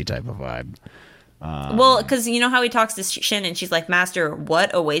Thanos-y type of vibe. Well, because you know how he talks to Shin, and she's like, Master,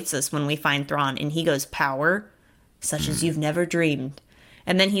 what awaits us when we find Thrawn? And he goes, power, such as you've never dreamed.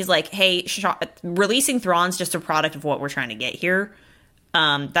 And then he's like, hey, releasing Thrawn's just a product of what we're trying to get here.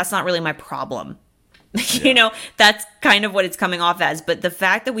 That's not really my problem. That's kind of what it's coming off as. But the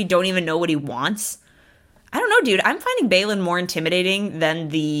fact that we don't even know what he wants, I don't know, dude. I'm finding Baylan more intimidating than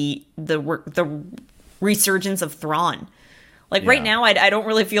the resurgence of Thrawn. Like right now, I don't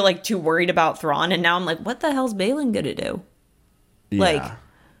really feel like too worried about Thrawn, and now I'm like, what the hell's Baylan gonna do? Yeah. Like,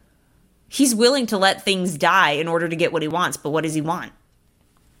 he's willing to let things die in order to get what he wants, but what does he want?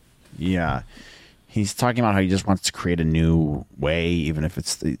 Yeah. He's talking about how he just wants to create a new way, even if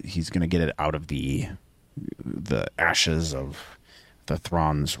he's going to get it out of the ashes of the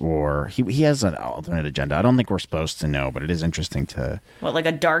Thrawn's war. He has an alternate agenda. I don't think we're supposed to know, but it is interesting to... What, like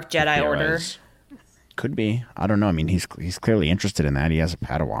a dark Jedi order? Could be. I don't know. I mean, he's clearly interested in that. He has a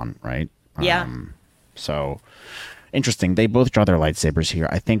Padawan, right? Yeah. So, interesting. They both draw their lightsabers here.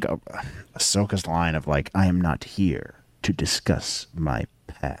 I think Ahsoka's line of like, I am not here to discuss my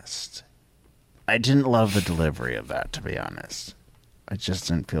past. I didn't love the delivery of that, to be honest. I just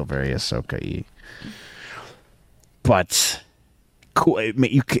didn't feel very Ahsoka-y. But cool.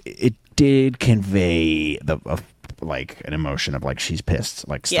 It did convey an emotion of like she's pissed.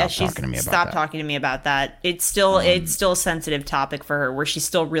 Like stop talking to me about that. Stop talking to me about that. It's still a sensitive topic for her, where she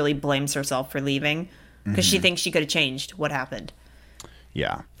still really blames herself for leaving because she thinks she could have changed what happened.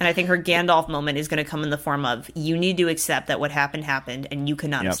 Yeah. And I think her Gandalf moment is going to come in the form of, you need to accept that what happened and you could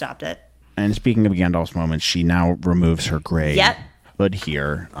not have stopped it. And speaking of Gandalf's moment, she now removes her gray hood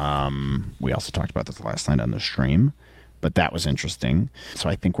here. We also talked about this last night on the stream, but that was interesting. So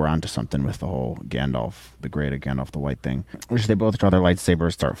I think we're onto something with the whole Gandalf, the gray to Gandalf the white thing. Which they both draw their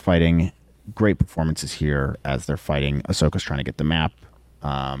lightsabers, start fighting. Great performances here as they're fighting. Ahsoka's trying to get the map.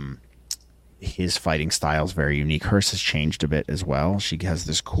 His fighting style is very unique. Hers has changed a bit as well. She has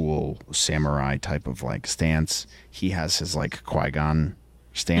this cool samurai type of like stance. He has his like Qui-Gon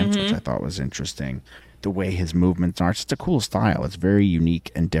stance, which I thought was interesting. The way his movements are, it's just a cool style. It's very unique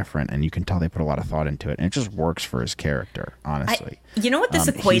and different, and you can tell they put a lot of thought into it, and it just works for his character, honestly. You know what this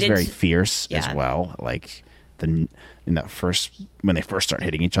equated? He's very fierce as well. Like when they first start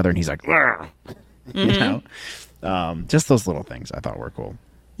hitting each other, and he's like, just those little things I thought were cool.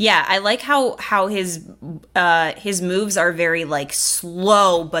 Yeah, I like how his moves are very like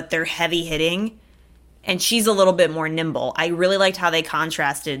slow, but they're heavy hitting. And she's a little bit more nimble. I really liked how they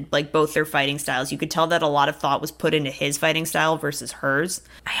contrasted like both their fighting styles. You could tell that a lot of thought was put into his fighting style versus hers.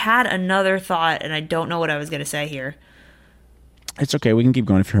 I had another thought, and I don't know what I was going to say here. It's okay. We can keep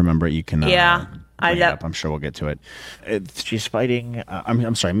going if you remember it. You can bring it up. I'm sure we'll get to it. She's fighting.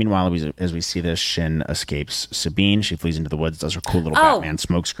 I'm sorry. Meanwhile, as we see this, Shin escapes Sabine. She flees into the woods, does her cool little Batman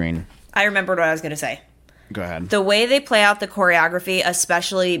smokescreen. I remembered what I was going to say. Go ahead. The way they play out the choreography,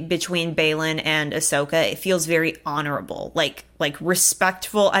 especially between Baylan and Ahsoka, it feels very honorable, like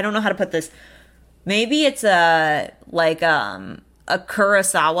respectful. I don't know how to put this. Maybe it's a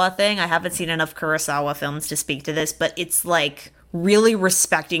Kurosawa thing. I haven't seen enough Kurosawa films to speak to this, but it's like really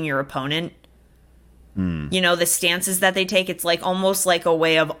respecting your opponent. You know, the stances that they take, it's like almost like a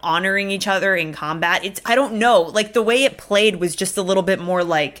way of honoring each other in combat. It's, I don't know, like the way it played was just a little bit more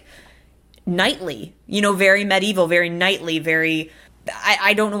like knightly, you know, very medieval, very knightly, very,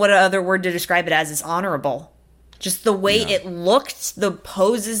 I don't know what other word to describe it as, is honorable. Just the way it looked, the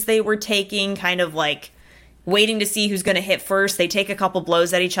poses they were taking, kind of like waiting to see who's going to hit first. They take a couple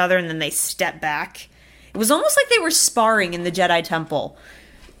blows at each other and then they step back. It was almost like they were sparring in the Jedi Temple.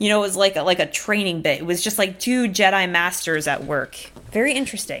 You know, it was like a training bit. It was just like two Jedi masters at work. Very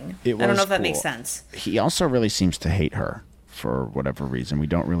interesting. I don't know if that makes sense. He also really seems to hate her for whatever reason. We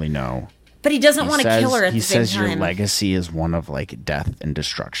don't really know. But he doesn't want to kill her at the same time. He says your legacy is one of like death and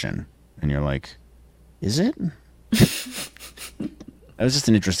destruction. And you're like, is it? That was just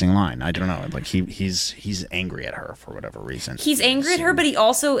an interesting line. I don't know. Like he's angry at her for whatever reason. He's angry at her, but he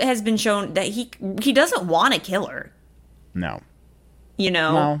also has been shown that he doesn't want to kill her. No. You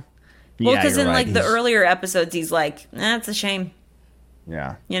know? Well, because in like the earlier episodes, he's like, it's a shame.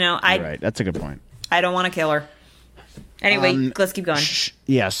 Yeah. You know, right. That's a good point. I don't want to kill her. Anyway, let's keep going.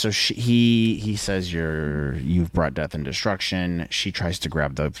 So he says you've brought death and destruction. She tries to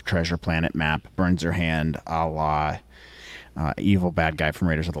grab the treasure planet map, burns her hand, a la evil bad guy from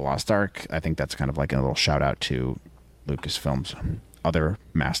Raiders of the Lost Ark. I think that's kind of like a little shout out to Lucasfilm's other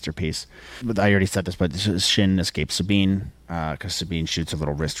masterpiece. But I already said this, but Shin escapes Sabine because Sabine shoots a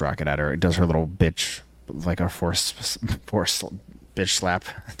little wrist rocket at her. It does her little bitch, like a force bitch slap.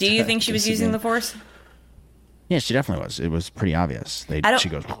 Do you think she was using the Force? Yeah, she definitely was. It was pretty obvious. She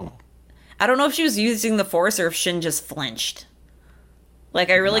goes, oh. I don't know if she was using the Force or if Shin just flinched. Like,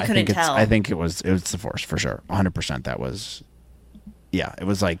 I really couldn't tell. I think it was the Force for sure. 100%. That was, yeah. It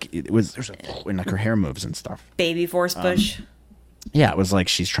was like there's when like her hair moves and stuff. Baby Force push. Yeah, it was like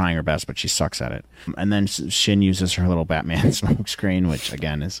she's trying her best, but she sucks at it. And then Shin uses her little Batman smoke screen, which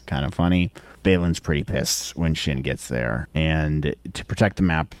again is kind of funny. Balin's pretty pissed when Shin gets there. And to protect the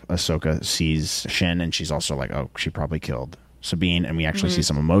map, Ahsoka sees Shin, and she's also like, oh, she probably killed Sabine. And we actually see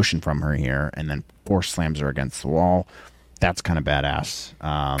some emotion from her here, and then Force slams her against the wall. That's kind of badass.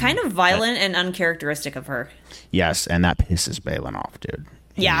 Kind of violent and uncharacteristic of her. Yes, and that pisses Balin off, dude.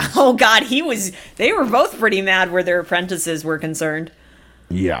 Yeah. Oh, God. They were both pretty mad where their apprentices were concerned.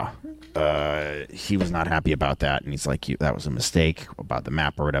 Yeah. He was not happy about that. And he's like, that was a mistake about the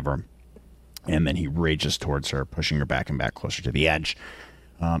map or whatever. And then he rages towards her, pushing her back and back closer to the edge.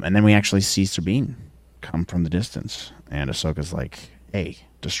 And then we actually see Sabine come from the distance. And Ahsoka's like, hey,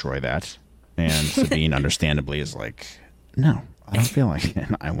 destroy that. And Sabine, understandably, is like, no, I don't feel like it.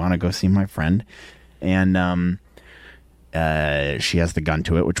 I want to go see my friend. And she has the gun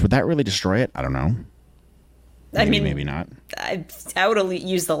to it, which would that really destroy it? I don't know. Maybe not. I would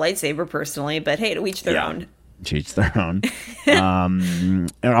use the lightsaber personally, but hey, to each their own. To each their own.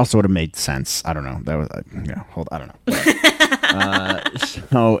 It also would have made sense. I don't know. That was I don't know.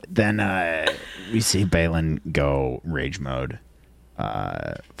 So then we see Balin go rage mode,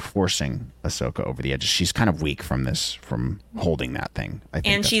 forcing Ahsoka over the edge. She's kind of weak from holding that thing. I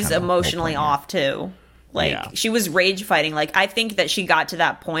think, and she's emotionally off too. Like she was rage fighting. Like I think that she got to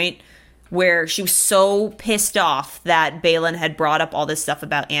that point where she was so pissed off that Balin had brought up all this stuff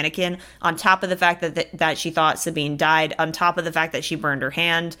about Anakin, on top of the fact that she thought Sabine died, on top of the fact that she burned her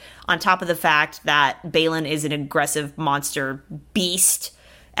hand, on top of the fact that Balin is an aggressive monster beast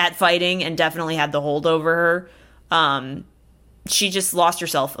at fighting and definitely had the hold over her. She just lost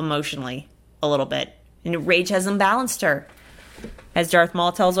herself emotionally a little bit. And rage has unbalanced her, as Darth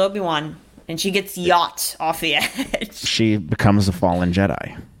Maul tells Obi-Wan. And she gets yacht off the edge. She becomes a fallen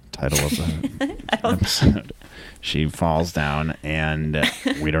Jedi. Title of the episode. She falls down, and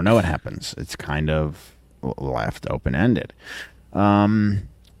we don't know what happens. It's kind of left open-ended.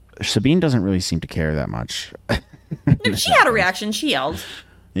 Sabine doesn't really seem to care that much. She had a reaction. She yelled.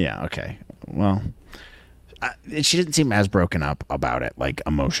 Yeah, okay. Well, she didn't seem as broken up about it, like,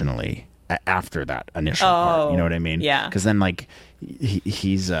 emotionally, after that initial part. You know what I mean? Yeah. Because then, like,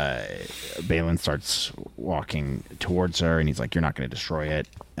 Balin starts walking towards her, and he's like, you're not going to destroy it.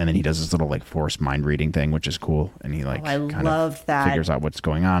 And then he does this little, like, force mind reading thing, which is cool. And he, like, kind of figures out what's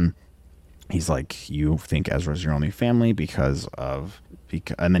going on. He's like, you think Ezra's your only family because of...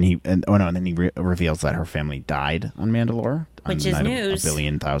 And then he reveals that her family died on Mandalore. Which is news. A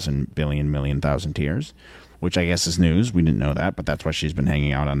billion thousand tears. Which I guess is news. We didn't know that, but that's why she's been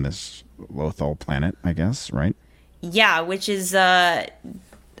hanging out on this Lothal planet, I guess, right? Yeah, which is... I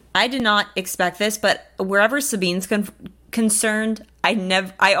did not expect this, but wherever Sabine's concerned,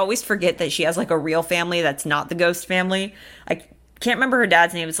 I always forget that she has, like, a real family that's not the ghost family. I can't remember her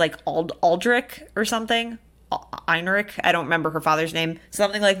dad's name. It's like Aldrich or something. Einrich. I don't remember her father's name,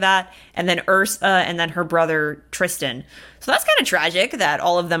 something like that. And then Ursa, and then her brother Tristan. So that's kind of tragic that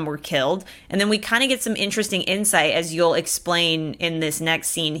all of them were killed. And then we kind of get some interesting insight, as you'll explain in this next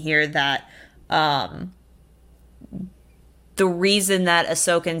scene here, that the reason that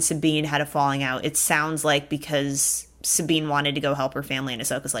Ahsoka and Sabine had a falling out, it sounds like because Sabine wanted to go help her family, and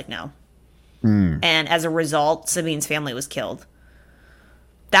Ahsoka's like, no. And as a result, Sabine's family was killed.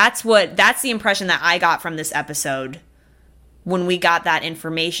 That's the impression that I got from this episode when we got that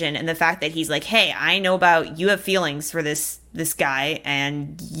information, and the fact that he's like, hey, I know about, you have feelings for this guy,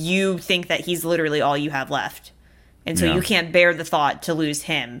 and you think that he's literally all you have left. And so you can't bear the thought to lose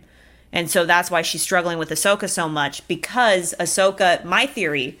him. And so that's why she's struggling with Ahsoka so much, because Ahsoka, my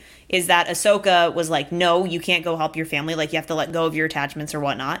theory is that Ahsoka was like, no, you can't go help your family. Like, you have to let go of your attachments or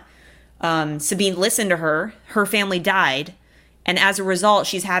whatnot. Sabine listened to her. Her family died. And as a result,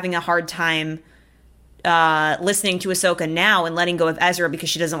 she's having a hard time listening to Ahsoka now and letting go of Ezra because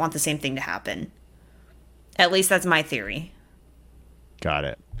she doesn't want the same thing to happen. At least that's my theory. Got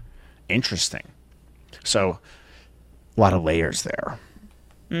it. Interesting. So, a lot of layers there.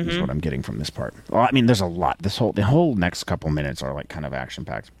 Is what I'm getting from this part. Well, I mean, there's a lot. The whole next couple minutes are like kind of action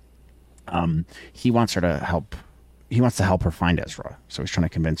packed. He wants her to help. He wants to help her find Ezra. So he's trying to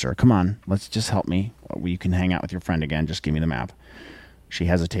convince her, come on, let's just help me. You can hang out with your friend again. Just give me the map. She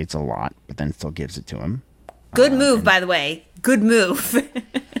hesitates a lot, but then still gives it to him. Good move, by the way. Good move.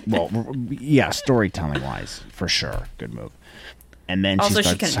 Well, yeah, storytelling wise, for sure. Good move. And then Also, she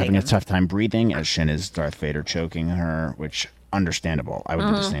starts having a tough time breathing as Shin is Darth Vader choking her, which, understandable. I would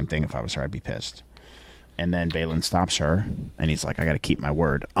do the same thing if I was her. I'd be pissed. And then Baylan stops her, and he's like, I got to keep my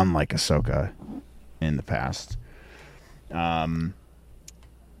word, unlike Ahsoka in the past. They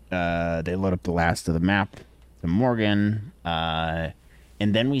load up the last of the map to Morgan, and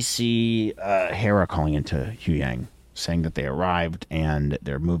then we see Hera calling into Huyang, saying that they arrived and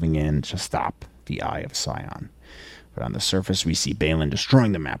they're moving in to stop the Eye of Sion. But on the surface, we see Baylan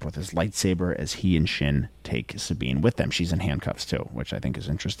destroying the map with his lightsaber as he and Shin take Sabine with them. She's in handcuffs too, which I think is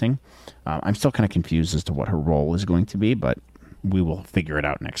interesting. I'm still kind of confused as to what her role is going to be, but we will figure it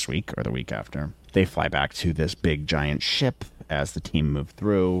out next week or the week after. They fly back to this big giant ship as the team move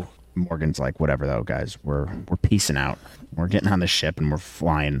through. Morgan's like, whatever though, guys, we're peacing out. We're getting on the ship and we're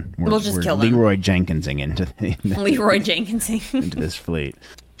flying. We'll just kill them. Leroy Jenkinsing into into this fleet.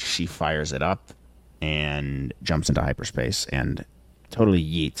 She fires it up and jumps into hyperspace and totally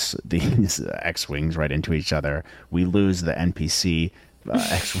yeets these X-Wings right into each other. We lose the NPC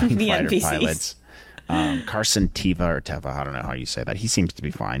X-Wing fighter NPCs. Pilots. Carson Teva, I don't know how you say that. He seems to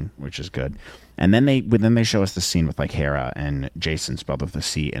be fine, which is good. And then they show us the scene with like Hera and Jason, spelled with a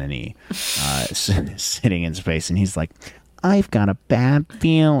C and an E, sitting in space, and he's like, I've got a bad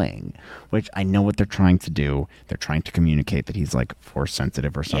feeling, which I know what they're trying to do. They're trying to communicate that he's like force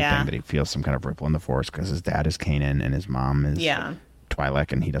sensitive or something, that he feels some kind of ripple in the force because his dad is Kanan and his mom is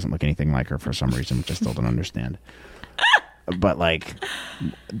Twi'lek, and he doesn't look anything like her for some reason, which I still don't understand. But like,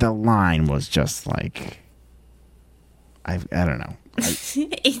 the line was just like, I don't know.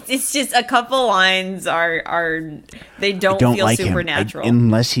 It's just a couple lines are they don't feel like supernatural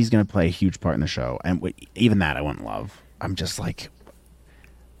unless he's going to play a huge part in the show, and even that I wouldn't love. I'm just like,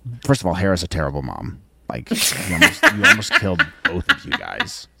 first of all, Hera's a terrible mom. Like, you almost killed both of you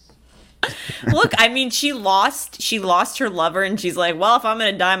guys. Look, I mean, she lost her lover, and she's like, well, if I'm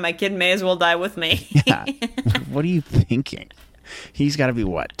gonna die, my kid may as well die with me. Yeah. What are you thinking? He's got to be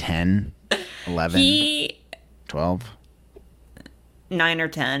what, 10, 11, 12? 9 or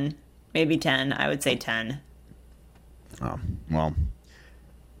 10, maybe 10. I would say 10. Oh, well,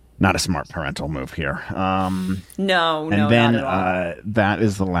 not a smart parental move here. No, and then, not at all. That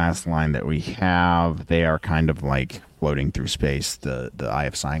is the last line that we have. They are kind of like floating through space. The Eye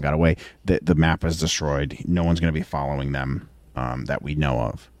of Sion got away. The map is destroyed. No one's going to be following them that we know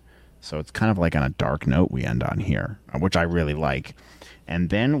of. So it's kind of like on a dark note we end on here, which I really like.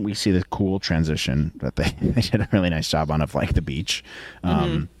 And then we see the cool transition that they did a really nice job on of like the beach.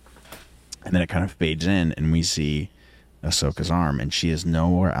 And then it kind of fades in and we see Ahsoka's arm, and she is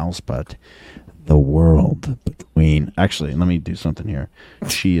nowhere else but the world between. Actually, let me do something here.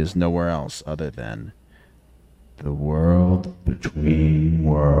 She is nowhere else other than the world between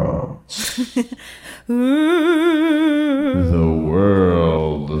worlds. The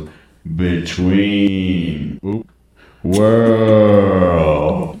world between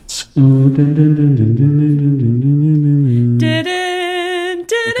worlds. Okay.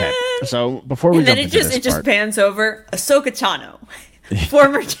 So before we and then jump it just pans over Ahsoka Tano,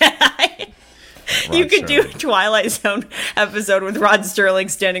 former Jedi. You could do a Twilight Zone episode with Rod Sterling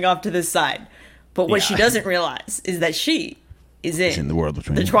standing off to the side. But what Yeah. she doesn't realize is that she is in the world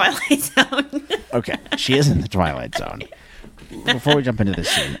between the Twilight Zone. Okay, she is in the Twilight Zone. Before we jump into this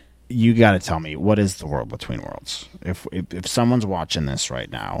scene, you got to tell me, what is the world between worlds? If someone's watching this right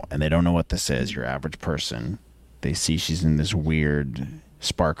now and they don't know what this is, your average person, they see she's in this weird,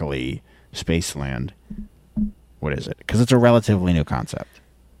 sparkly space land. What is it? Because it's a relatively new concept.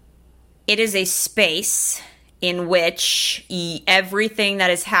 It is a space in which everything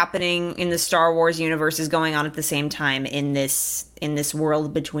that is happening in the Star Wars universe is going on at the same time in this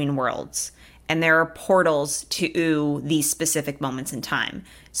world between worlds. And there are portals to these specific moments in time.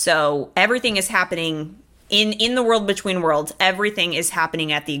 So everything is happening in the world between worlds. Everything is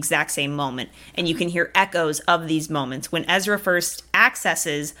happening at the exact same moment. And you can hear echoes of these moments. When Ezra first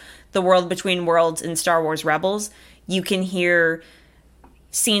accesses the world between worlds in Star Wars Rebels, you can hear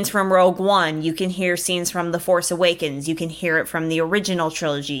scenes from Rogue One. You can hear scenes from The Force Awakens. You can hear it from the original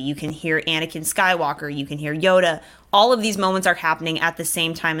trilogy. You can hear Anakin Skywalker. You can hear Yoda. All of these moments are happening at the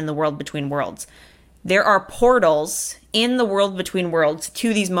same time in the world between worlds. There are portals in the world between worlds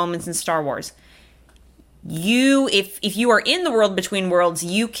to these moments in Star Wars. If you are in the world between worlds,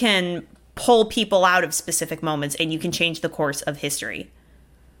 you can pull people out of specific moments and you can change the course of history.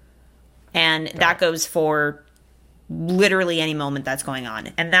 And that goes for literally any moment that's going on.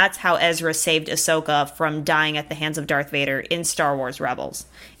 And that's how Ezra saved Ahsoka from dying at the hands of Darth Vader in Star Wars Rebels.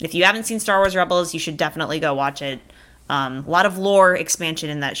 And if you haven't seen Star Wars Rebels, you should definitely go watch it. A lot of lore expansion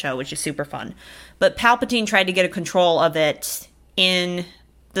in that show, which is super fun. But Palpatine tried to get a control of it in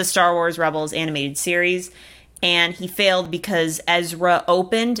the Star Wars Rebels animated series, and he failed because Ezra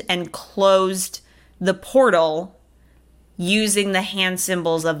opened and closed the portal using the hand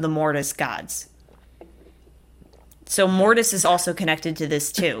symbols of the Mortis gods. So Mortis is also connected to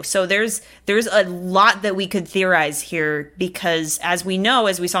this too. So there's a lot that we could theorize here because, as we know,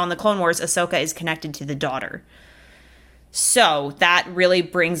 as we saw in the Clone Wars, Ahsoka is connected to the daughter. So that really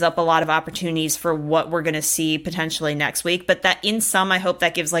brings up a lot of opportunities for what we're going to see potentially next week. But that, in sum, I hope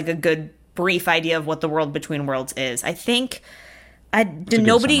that gives like a good brief idea of what the world between worlds is. I think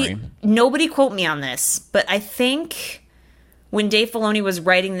nobody quote me on this, but I think when Dave Filoni was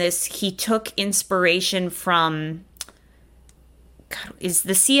writing this, he took inspiration from, is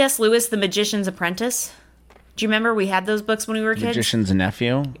the C.S. Lewis The Magician's Apprentice? Do you remember we had those books when we were kids? Magician's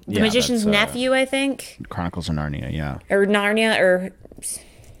Nephew? The Magician's Nephew, I think. Chronicles of Narnia, yeah. Or Narnia, or...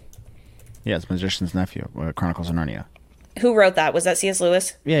 Yeah, it's Magician's Nephew, Chronicles of Narnia. Who wrote that? Was that C.S.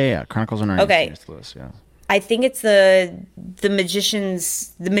 Lewis? Yeah. Chronicles of Narnia. Okay. C.S. Lewis, yeah. I think it's the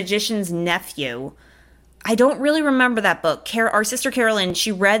Magician's Nephew. I don't really remember that book. Our sister Carolyn,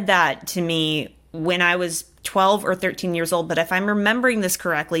 she read that to me when I was 12 or 13 years old. But if I'm remembering this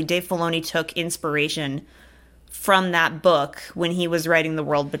correctly, Dave Filoni took inspiration from that book when he was writing The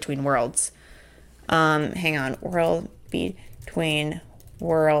World Between Worlds. Hang on. World Between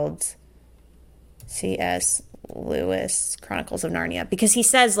Worlds. C.S. Lewis, Chronicles of Narnia. Because he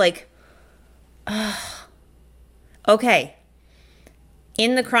says, like... okay.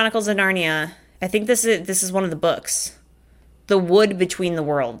 In the Chronicles of Narnia, I think this is one of the books. The Wood Between the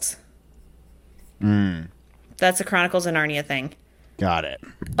Worlds. That's a Chronicles of Narnia thing. Got it.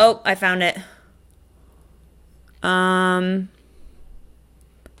 Oh, I found it.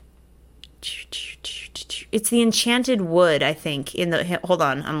 It's the Enchanted Wood, I think. Hold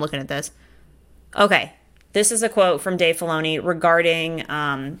on, I'm looking at this. Okay, this is a quote from Dave Filoni regarding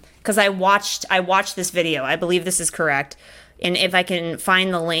because I watched this video. I believe this is correct, and if I can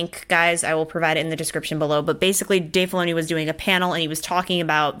find the link, guys, I will provide it in the description below. But basically, Dave Filoni was doing a panel, and he was talking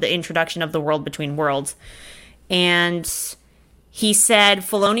about the introduction of the World Between Worlds, and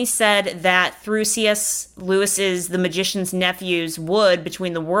Filoni said that through C.S. Lewis's The Magician's Nephew's Wood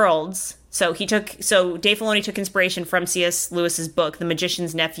Between the Worlds. So Dave Filoni took inspiration from C.S. Lewis's book, The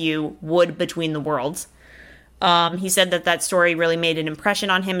Magician's Nephew, Wood Between the Worlds. He said that story really made an impression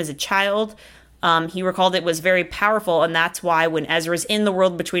on him as a child. He recalled it was very powerful, and that's why when Ezra's in the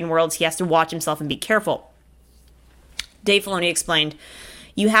world between worlds, he has to watch himself and be careful. Dave Filoni explained,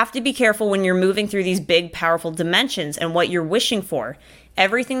 "You have to be careful when you're moving through these big, powerful dimensions and what you're wishing for.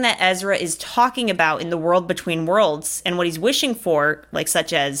 Everything that Ezra is talking about in the world between worlds and what he's wishing for, like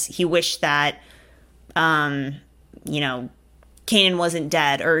such as he wished that, Kanan wasn't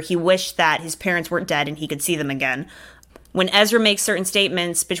dead, or he wished that his parents weren't dead and he could see them again. When Ezra makes certain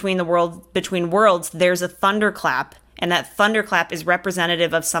statements between the world between worlds, there's a thunderclap, and that thunderclap is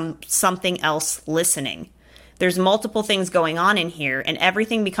representative of something else listening. There's multiple things going on in here, and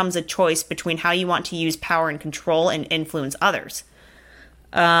everything becomes a choice between how you want to use power and control and influence others."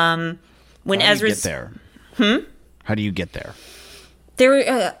 When How do you Ezra's get there? How do you get there?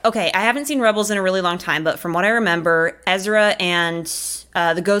 Okay, I haven't seen Rebels in a really long time, but from what I remember, Ezra and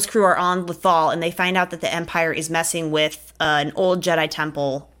the Ghost Crew are on Lothal, and they find out that the Empire is messing with an old Jedi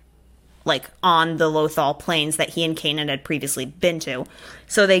temple, like on the Lothal plains that he and Kanan had previously been to.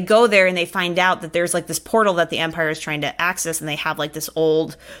 So they go there and they find out that there's like this portal that the Empire is trying to access, and they have like this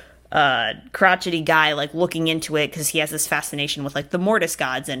old crotchety guy like looking into it because he has this fascination with like the Mortis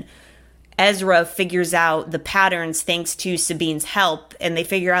gods. And Ezra figures out the patterns thanks to Sabine's help, and they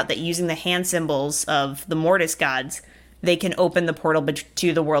figure out that using the hand symbols of the Mortis gods, they can open the portal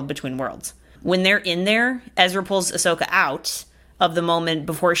to the world between worlds. When they're in there, Ezra pulls Ahsoka out of the moment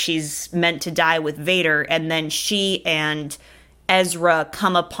before she's meant to die with Vader, and then she and Ezra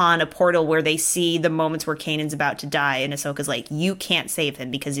come upon a portal where they see the moments where Kanan's about to die, and Ahsoka's like, you can't save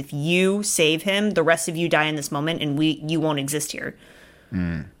him, because if you save him, the rest of you die in this moment, and you won't exist here.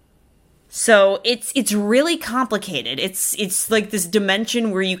 So it's really complicated. It's like this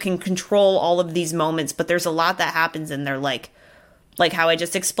dimension where you can control all of these moments, but there's a lot that happens in there, like how I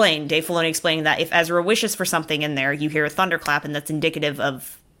just explained. Dave Filoni explaining that if Ezra wishes for something in there, you hear a thunderclap, and that's indicative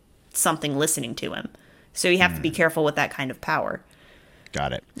of something listening to him. So you have to be careful with that kind of power.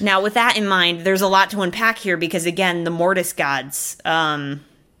 Got it. Now, with that in mind, there's a lot to unpack here because, again, the Mortis gods, are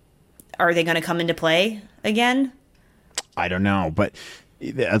they going to come into play again? I don't know, but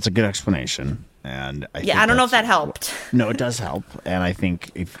that's a good explanation. And I don't know if that helped. No, it does help. And I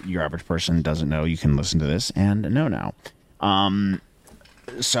think if your average person doesn't know, you can listen to this and know now.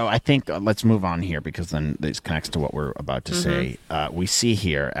 So I think let's move on here, because then this connects to what we're about to say. We see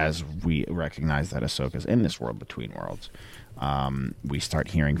here, as we recognize that Ahsoka's in this world between worlds, we start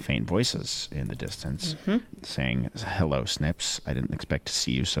hearing faint voices in the distance saying, hello, Snips. I didn't expect to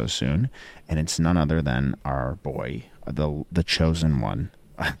see you so soon. And it's none other than our boy, the chosen one,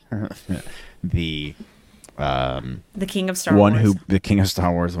 the King of Star Wars. The King of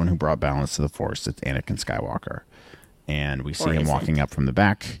Star Wars, the one who brought balance to the Force. It's Anakin Skywalker. And we see him walking up from the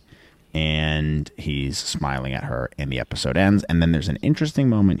back, and he's smiling at her, and the episode ends. And then there's an interesting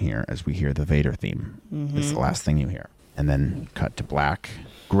moment here as we hear the Vader theme. It's the last thing you hear. And then cut to black.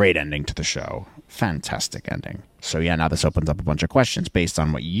 Great ending to the show. Fantastic ending. So yeah, now this opens up a bunch of questions based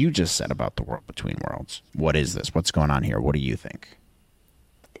on what you just said about the world between worlds. What is this? What's going on here? What do you think?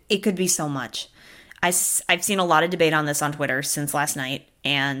 It could be so much. I've seen a lot of debate on this on Twitter since last night,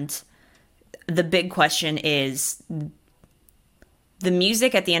 and the big question is, the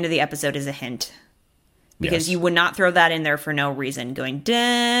music at the end of the episode is a hint. Because you would not throw that in there for no reason, going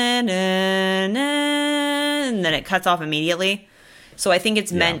da, na, na, and then it cuts off immediately. So I think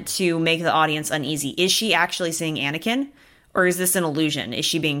it's meant to make the audience uneasy. Is she actually seeing Anakin? Or is this an illusion? Is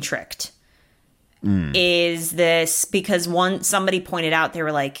she being tricked? Is this because somebody pointed out, they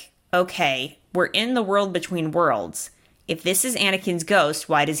were like, okay, we're in the world between worlds. If this is Anakin's ghost,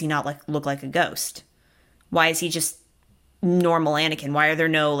 why does he not look like a ghost? Why is he just normal Anakin? Why are there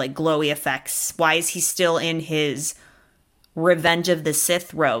no like glowy effects? Why is he still in his Revenge of the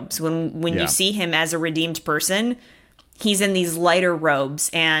Sith robes? When you see him as a redeemed person, he's in these lighter robes,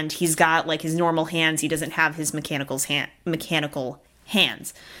 and he's got like his normal hands. He doesn't have his mechanical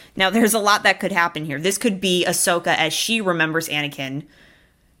hands. Now, there's a lot that could happen here. This could be Ahsoka as she remembers Anakin.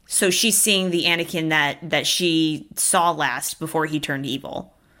 So she's seeing the Anakin that she saw last before he turned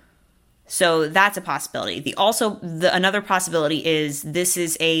evil. So that's a possibility. Another possibility is this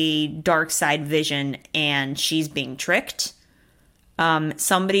is a dark side vision and she's being tricked.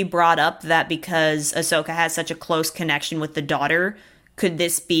 Somebody brought up that because Ahsoka has such a close connection with the daughter, could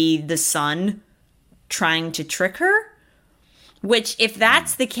this be the son trying to trick her? Which, if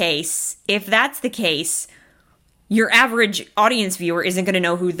that's the case, your average audience viewer isn't going to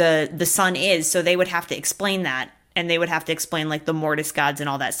know who the son is, so they would have to explain that. And they would have to explain, like, the Mortis gods and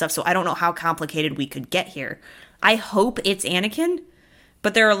all that stuff. So I don't know how complicated we could get here. I hope it's Anakin,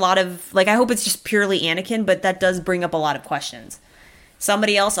 but there are a lot of, like, I hope it's just purely Anakin, but that does bring up a lot of questions.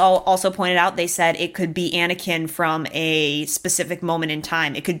 Somebody else also pointed out, they said it could be Anakin from a specific moment in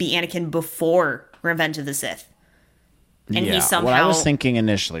time. It could be Anakin before Revenge of the Sith. And he somehow... What I was thinking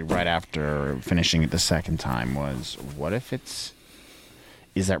initially, right after finishing it the second time, was, what if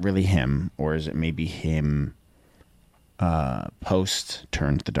is that really him? Or is it maybe him... post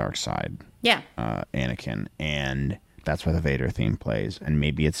turned to the dark side, Anakin, and that's why the Vader theme plays. And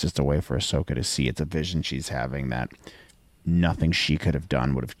maybe it's just a way for Ahsoka to see, it's a vision she's having, that nothing she could have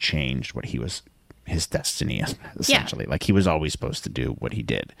done would have changed what his destiny, essentially. Like, he was always supposed to do what he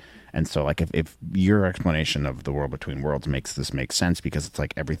did. And so, like, if your explanation of the world between worlds makes this make sense, because it's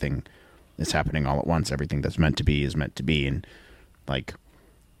like everything is happening all at once, everything that's meant to be is meant to be, and like,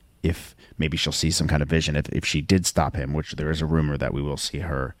 if maybe she'll see some kind of vision. If she did stop him, which there is a rumor that we will see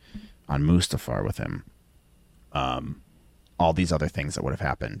her on Mustafar with him, all these other things that would have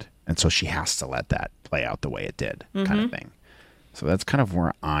happened. And so she has to let that play out the way it did, kind of thing. So that's kind of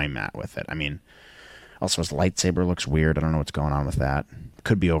where I'm at with it. I mean, also his lightsaber looks weird. I don't know what's going on with that.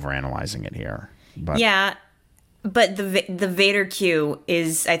 Could be overanalyzing it here. But yeah, but the Vader cue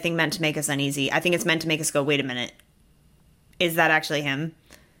is, I think, meant to make us uneasy. I think it's meant to make us go, wait a minute. Is that actually him?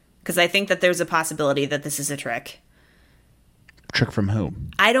 Because I think that there's a possibility that this is a trick. Trick from who?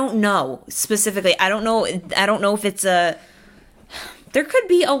 I don't know specifically. I don't know if it's a... There could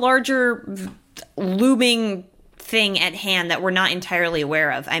be a larger looming thing at hand that we're not entirely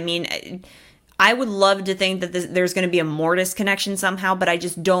aware of. I mean, I would love to think that there's going to be a Mortis connection somehow, but I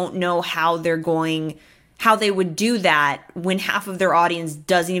just don't know how they would do that when half of their audience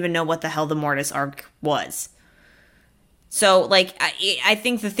doesn't even know what the hell the Mortis arc was. So, like, I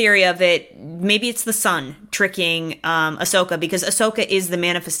think the theory of it, maybe it's the son tricking Ahsoka, because Ahsoka is the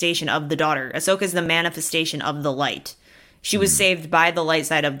manifestation of the daughter. Ahsoka is the manifestation of the light. She was saved by the light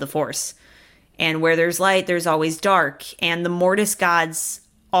side of the Force. And where there's light, there's always dark. And the Mortis gods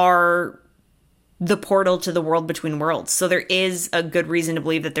are the portal to the world between worlds. So there is a good reason to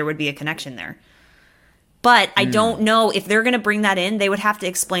believe that there would be a connection there. But I don't know if they're going to bring that in. They would have to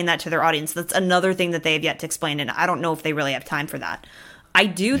explain that to their audience. That's another thing that they have yet to explain, and I don't know if they really have time for that. I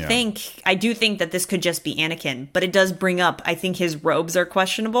do think that this could just be Anakin, but it does bring up, I think his robes are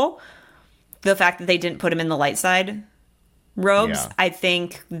questionable. The fact that they didn't put him in the light side robes. Yeah. I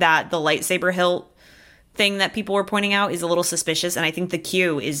think that the lightsaber hilt thing that people were pointing out is a little suspicious, and I think the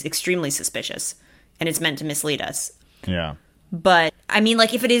cue is extremely suspicious, and it's meant to mislead us. Yeah. But, I mean,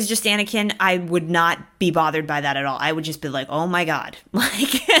 like, if it is just Anakin, I would not be bothered by that at all. I would just be like, oh my god.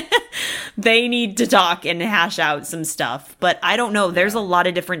 Like, they need to talk and hash out some stuff. But I don't know. There's a lot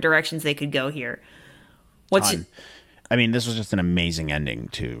of different directions they could go here. I mean, this was just an amazing ending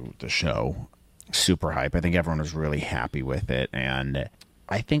to the show. Super hype. I think everyone was really happy with it. And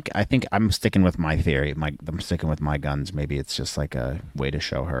I think I'm sticking with my theory. I'm sticking with my guns. Maybe it's just like a way to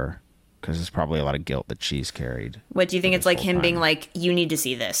show her. Because there's probably a lot of guilt that she's carried. What do you think? It's like him being like, you need to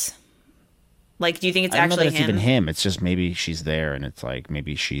see this. Like, do you think it's actually him? It's even him. It's just maybe she's there and it's like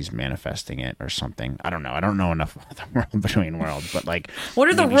maybe she's manifesting it or something. I don't know. I don't know enough about the world between worlds, but like, what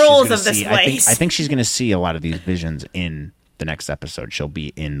are the rules of this place? I think she's going to see a lot of these visions in the next episode. She'll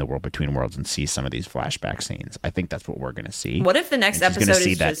be in the world between worlds and see some of these flashback scenes. I think that's what we're going to see. What if the next episode is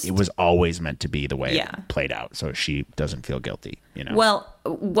see that it was always meant to be the way it played out, so she doesn't feel guilty? You know. Well,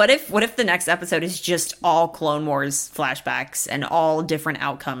 what if the next episode is just all Clone Wars flashbacks and all different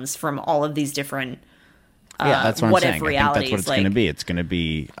outcomes from all of these different that's what I'm saying. Realities? I think that's what it's going to be. It's going to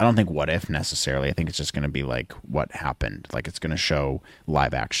be. I don't think what if necessarily. I think it's just going to be like what happened. Like it's going to show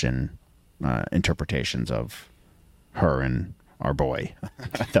live action interpretations of her and our boy.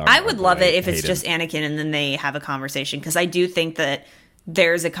 I would love it if it's just Anakin and then they have a conversation, because I do think that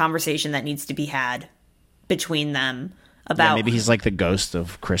there's a conversation that needs to be had between them about maybe he's like the ghost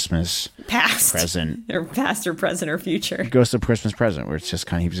of Christmas present or future. Ghost of Christmas present, where it's just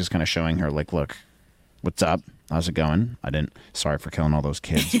he was just kind of showing her like, look, what's up? How's it going? Sorry for killing all those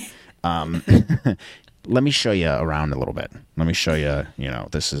kids. Let me show you around a little bit. Let me show you,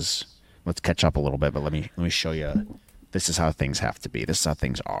 let's catch up a little bit, but let me show you, this is how things have to be. This is how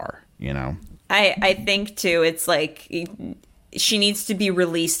things are, I think, too, it's like she needs to be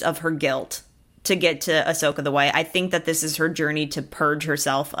released of her guilt to get to Ahsoka the White. I think that this is her journey to purge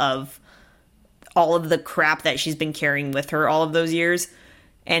herself of all of the crap that she's been carrying with her all of those years.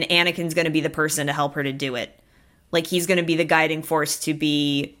 And Anakin's going to be the person to help her to do it. Like, he's going to be the guiding force to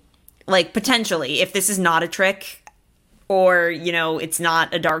be, like, potentially, if this is not a trick or, it's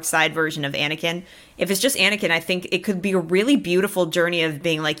not a dark side version of Anakin. If it's just Anakin, I think it could be a really beautiful journey of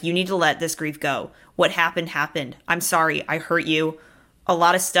being like, you need to let this grief go. What happened, happened. I'm sorry. I hurt you. A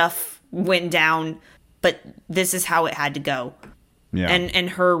lot of stuff went down, but this is how it had to go. Yeah. And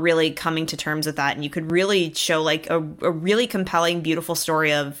her really coming to terms with that. And you could really show like a really compelling, beautiful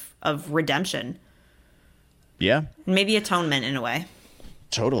story of redemption. Yeah. And maybe atonement in a way.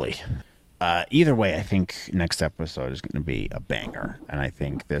 Totally. Either way, I think next episode is going to be a banger. And I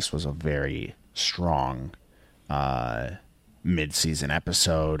think this was a very strong mid-season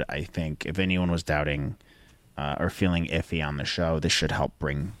episode. I think if anyone was doubting or feeling iffy on the show, this should help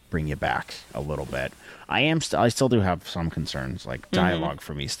bring you back a little bit. I still do have some concerns, like dialogue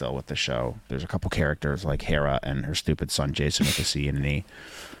for me still with the show. There's a couple characters like Hera and her stupid son Jason with a C and an E.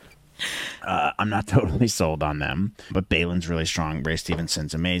 I'm not totally sold on them, but Balin's really strong. Ray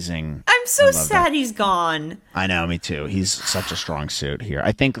Stevenson's amazing. I'm so love sad that. he's gone. I know, me too. He's such a strong suit here.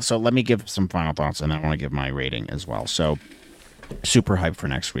 I think so. Let me give some final thoughts, and I want to give my rating as well. So, super hyped for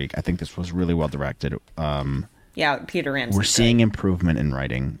next week. I think this was really well directed. Yeah, Peter Ramsey. We're seeing improvement in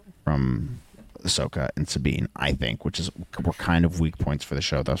writing from Ahsoka and Sabine, I think, which is were kind of weak points for the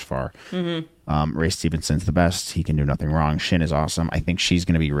show thus far. Ray Stevenson's the best. He can do nothing wrong. Shin is awesome. I think she's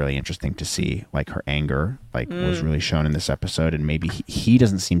going to be really interesting to see. Like her anger, was really shown in this episode, and maybe he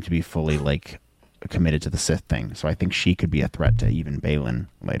doesn't seem to be fully committed to the Sith thing. So I think she could be a threat to even Balin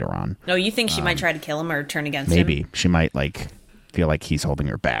later on. No, you think she might try to kill him or turn against him? Maybe she might feel like he's holding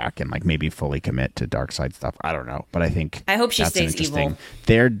her back and maybe fully commit to dark side stuff. I don't know, but I hope she stays evil.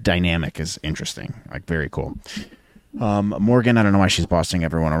 Their dynamic is interesting, very cool. Morgan, I don't know why she's bossing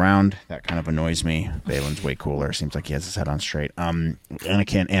everyone around. That kind of annoys me. Balin's way cooler. Seems like he has his head on straight.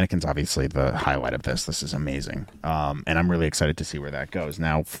 Anakin's obviously the highlight of this. This is amazing. And I'm really excited to see where that goes.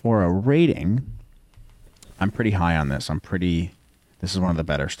 Now, for a rating, I'm pretty high on this. This is one of the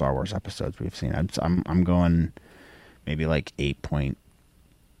better Star Wars episodes we've seen. I'm going maybe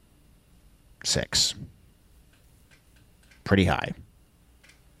 8.6. Pretty high.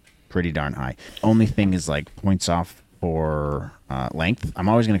 Pretty darn high. Only thing is points off for length. I'm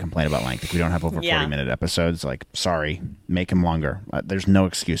always going to complain about length. If we don't have over 40-minute episodes, sorry, make them longer. There's no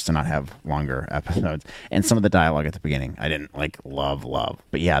excuse to not have longer episodes. And some of the dialogue at the beginning, I didn't love.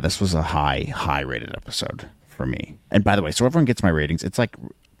 But yeah, this was a high rated episode for me. And by the way, so everyone gets my ratings. It's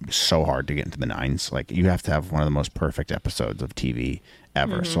so hard to get into the nines. You have to have one of the most perfect episodes of TV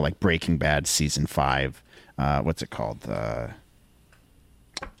ever. So Breaking Bad season 5, what's it called?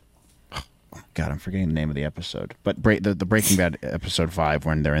 God, I'm forgetting the name of the episode. But the Breaking Bad episode 5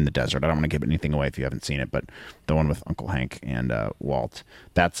 when they're in the desert. I don't want to give anything away if you haven't seen it, but the one with Uncle Hank and Walt.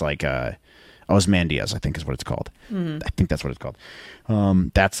 That's Ozymandias, I think is what it's called. I think that's what it's called.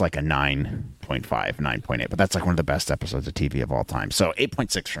 That's a 9.5, 9.8. But that's one of the best episodes of TV of all time. So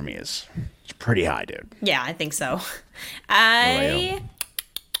 8.6 for me is pretty high, dude. Yeah, I think so. I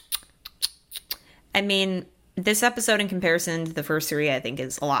mean, this episode in comparison to the first 3, I think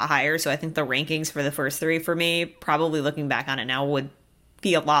is a lot higher. So I think the rankings for the first 3 for me, probably looking back on it now, would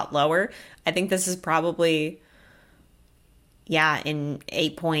be a lot lower. I think this is probably, in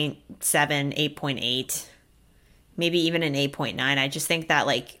 8.7, 8.8, maybe even an 8.9. I just think that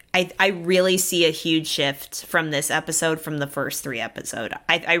I really see a huge shift from this episode from the first 3 episodes.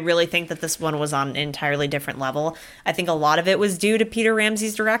 I really think that this one was on an entirely different level. I think a lot of it was due to Peter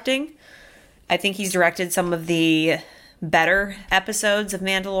Ramsey's directing. I think he's directed some of the better episodes of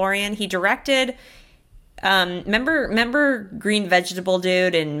Mandalorian. He directed, remember Green Vegetable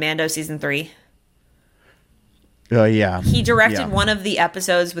Dude in Mando season 3? Yeah. He directed one of the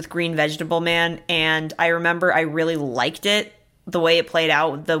episodes with Green Vegetable Man, and I remember I really liked it, the way it played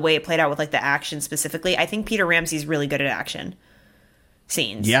out with the action specifically. I think Peter Ramsey's really good at action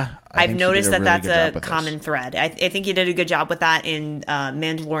scenes. Yeah. I've noticed that's a common thread. I think he did a good job with that in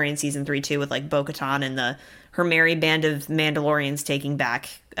Mandalorian season 3 too, with Bo-Katan and her merry band of Mandalorians taking back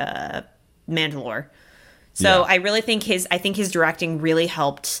Mandalore. So I really think his directing really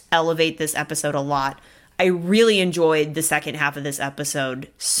helped elevate this episode a lot. I really enjoyed the second half of this episode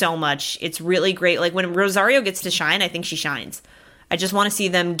so much. It's really great. When Rosario gets to shine, I think she shines. I just want to see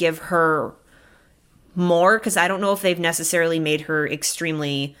them give her more, because I don't know if they've necessarily made her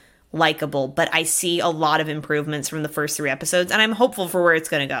extremely likable, but I see a lot of improvements from the first 3 episodes, and I'm hopeful for where it's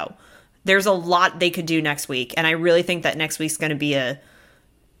going to go. There's a lot they could do next week, and I really think that next week's going to be a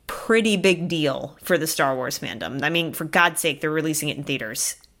pretty big deal for the Star Wars fandom. I mean, for God's sake, they're releasing it in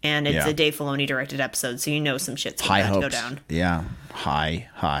theaters, and it's a Dave Filoni directed episode, so some shit's going to have to go down. Yeah, high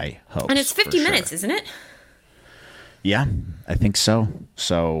hopes. And it's 50 minutes, isn't it? Yeah, I think so.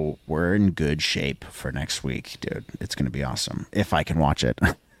 So we're in good shape for next week, dude. It's going to be awesome. If I can watch it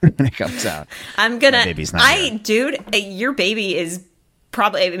when it comes out. I'm going to... Dude, your baby is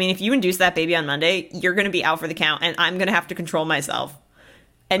probably... I mean, if you induce that baby on Monday, you're going to be out for the count, and I'm going to have to control myself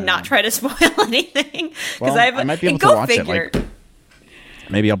and not try to spoil anything. Well, I might be able to watch it.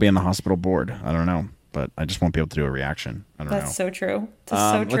 Maybe I'll be in the hospital board. I don't know. But I just won't be able to do a reaction. I don't know. That's so true. That's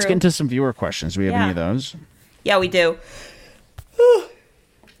so true. Let's get into some viewer questions. Do we have any of those? Yeah, we do.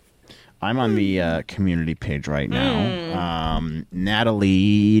 I'm on the community page right now.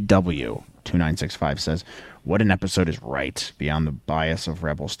 Natalie W2965 says, "What an episode is right. Beyond the bias of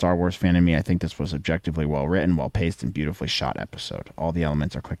Rebel Star Wars fan in me, I think this was objectively well written, well paced, and beautifully shot episode. All the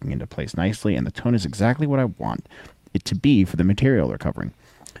elements are clicking into place nicely, and the tone is exactly what I want it to be for the material they're covering.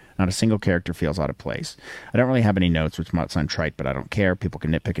 Not a single character feels out of place. I don't really have any notes, which might sound trite, but I don't care. People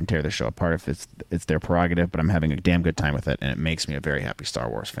can nitpick and tear the show apart if it's their prerogative, but I'm having a damn good time with it, and it makes me a very happy Star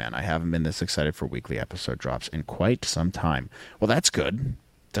Wars fan. I haven't been this excited for weekly episode drops in quite some time. Well, that's good.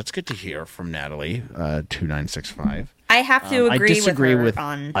 That's good to hear from Natalie, 2965. I have to agree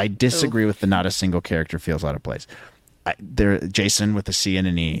I disagree with the not a single character feels out of place. Jason with a C and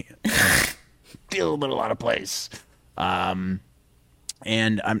an E feel a little bit out of place.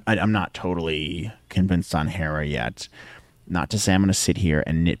 And I'm not totally convinced on Hera yet. Not to say I'm going to sit here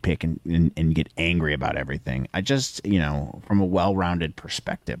and nitpick and get angry about everything. I just, from a well-rounded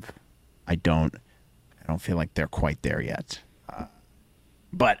perspective, I don't feel like they're quite there yet.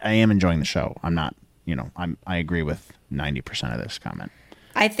 But I am enjoying the show. I'm not, I agree with 90% of this comment.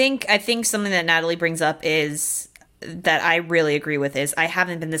 I think something that Natalie brings up is that I really agree with is I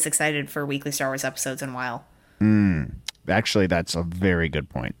haven't been this excited for weekly Star Wars episodes in a while. Actually, that's a very good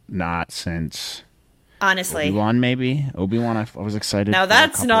point. Not since honestly Obi-Wan, maybe Obi-Wan. I was excited. Now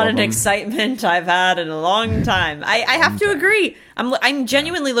that's not an excitement I've had in a long time. I have to agree. I'm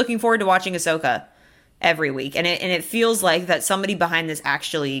genuinely looking forward to watching Ahsoka every week, and it feels like that somebody behind this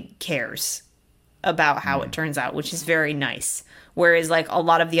actually cares about how it turns out, which is very nice. Whereas like a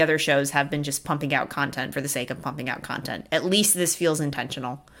lot of the other shows have been just pumping out content for the sake of pumping out content. At least this feels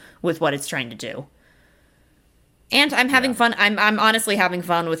intentional with what it's trying to do. And I'm having fun. I'm honestly having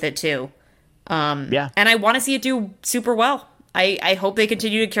fun with it too. And I want to see it do super well. I hope they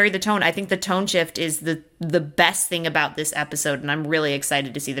continue to carry the tone. I think the tone shift is the best thing about this episode, and I'm really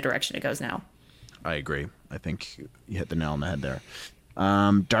excited to see the direction it goes now. I agree. I think you hit the nail on the head there.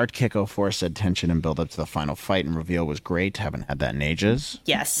 Dart Kick 04 said tension and build up to the final fight and reveal was great. Haven't had that in ages.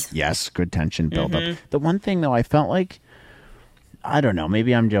 Yes, good tension build up. The one thing though, I felt like, I don't know,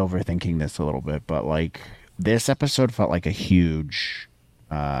 maybe I'm overthinking this a little bit, but like this episode felt like a huge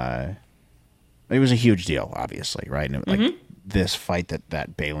it was a huge deal, obviously, right? And like this fight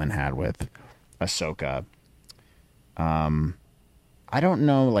that Balin had with Ahsoka. I don't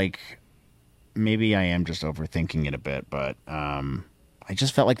know, like maybe I am just overthinking it a bit, but I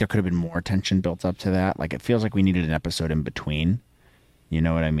just felt like there could have been more tension built up to that. Like it feels like we needed an episode in between. You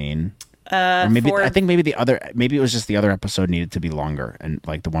know what I mean? Or maybe I think maybe it was just the other episode needed to be longer, and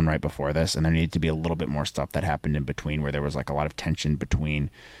like the one right before this, and there needed to be a little bit more stuff that happened in between where there was like a lot of tension between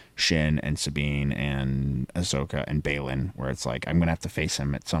Shin and Sabine and Ahsoka and Balin, where it's like I'm gonna have to face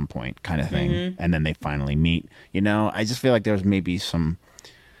him at some point, kind of thing, and then they finally meet. I just feel like there was maybe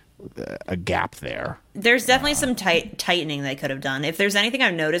a gap there. There's definitely some tightening they could have done. If there's anything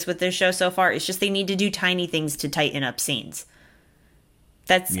I've noticed with this show so far, it's just they need to do tiny things to tighten up scenes.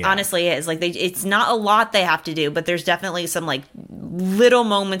 That's honestly it. It's like it's not a lot they have to do, but there's definitely some like little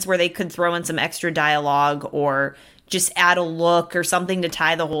moments where they could throw in some extra dialogue or just add a look or something to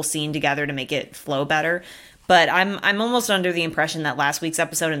tie the whole scene together to make it flow better. But I'm almost under the impression that last week's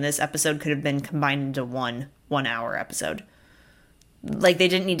episode and this episode could have been combined into one hour episode. Like they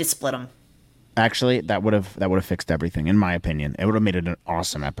didn't need to split them. Actually, that would have fixed everything, in my opinion. It would have made it an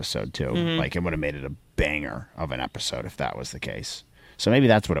awesome episode too. Like it would have made it a banger of an episode if that was the case. So maybe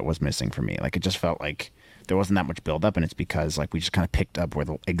that's what it was missing for me. Like it just felt like there wasn't that much build up, and it's because like we just kind of picked up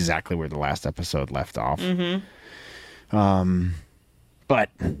exactly where the last episode left off. But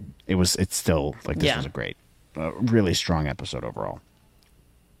it's still like this was a great, really strong episode overall.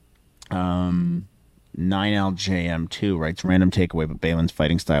 9LJM2 writes, random takeaway, but Balin's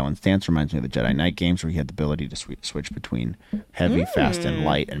fighting style and stance reminds me of the Jedi Knight games where he had the ability to switch between heavy, fast, and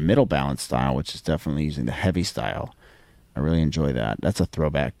light, and middle balance style, which is definitely using the heavy style. I really enjoy that. That's a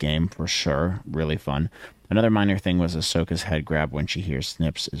throwback game for sure. Really fun. Another minor thing was Ahsoka's head grab when she hears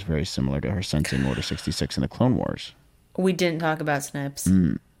Snips is very similar to her sensing Order 66 in the Clone Wars. We didn't talk about Snips.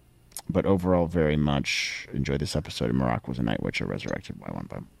 But overall, very much enjoyed this episode. And Marok was a Night Witcher resurrected by one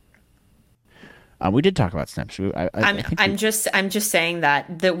by. We did talk about Snips. I'm just saying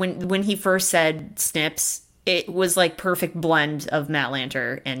that when he first said Snips, it was like perfect blend of Matt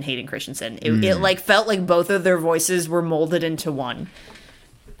Lanter and Hayden Christensen. It like felt like both of their voices were molded into one.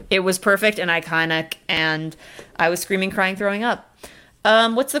 It was perfect and iconic, and I was screaming, crying, throwing up.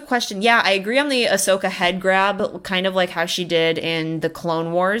 What's the question? Yeah, I agree on the Ahsoka head grab, kind of like how she did in the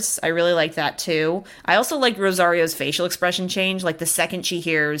Clone Wars. I really liked that too. I also liked Rosario's facial expression change. Like the second she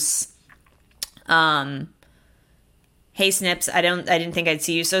hears, "Hey Snips, I didn't think I'd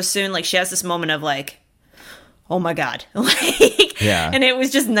see you so soon." Like she has this moment of like, oh my God. And it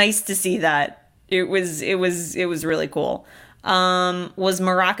was just nice to see that. It was really cool. Was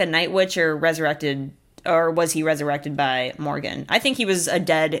Marok a Night Witcher resurrected, or was he resurrected by Morgan? I think he was a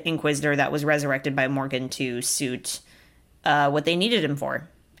dead Inquisitor that was resurrected by Morgan to suit what they needed him for.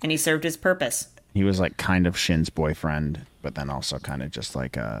 and he served his purpose. He was like kind of Shin's boyfriend, but then also kind of just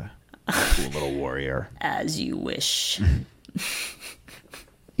like a cool little warrior. As you wish.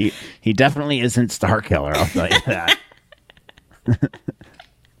 He definitely isn't Starkiller, I'll tell you that.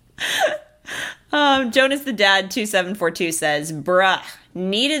 Jonas the Dad 2742 says, bruh,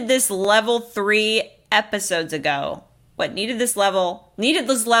 needed this level 3 episodes ago. What, needed this level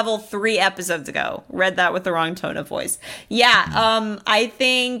 3 episodes ago. Read that with the wrong tone of voice. Yeah, I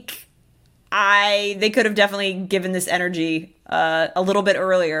think they could have definitely given this energy a little bit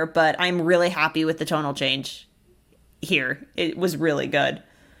earlier, but I'm really happy with the tonal change here. It was really good.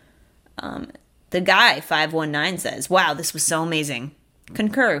 The guy 519 says, wow, this was so amazing.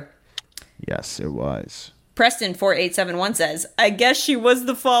 Concur. Yes, it was. Preston 4871 says, I guess she was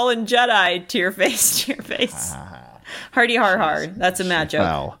the fallen Jedi. Tear face, tear face. Hardy har har. That's a Matt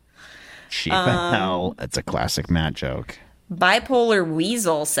joke. She fell. That's a classic Matt joke. Bipolar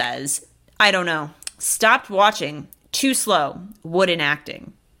Weasel says, I don't know. Stopped watching. Too slow. Wooden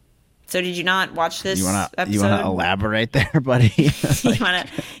acting. So did you not watch this episode? You want to elaborate there, buddy?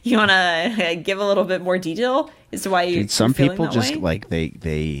 you want to give a little bit more detail as to why you? Some people just way? Like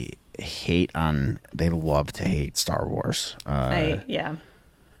they hate on. They love to hate Star Wars. Yeah.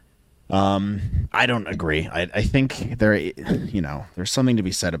 I don't agree. I think there's something to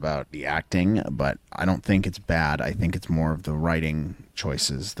be said about the acting, but I don't think it's bad. I think it's more of the writing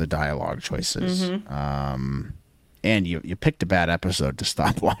choices, the dialogue choices. Mm-hmm. And you picked a bad episode to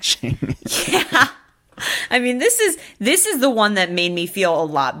stop watching. Yeah. I mean, this is the one that made me feel a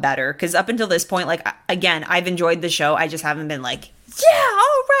lot better, because up until this point, like, again, I've enjoyed the show. I just haven't been like, yeah,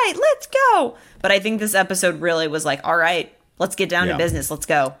 all right, let's go. But I think this episode really was like, all right, let's get down to business. Let's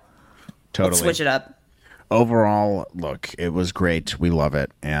go. Totally. Let's switch it up. Overall, look, it was great. We love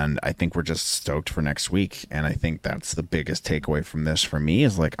it. And I think we're just stoked for next week. And I think that's the biggest takeaway from this for me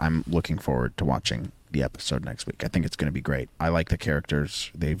is like, I'm looking forward to watching the episode next week. I think it's going to be great. I like the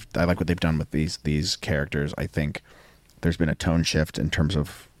characters. I like what they've done with these characters. I think there's been a tone shift in terms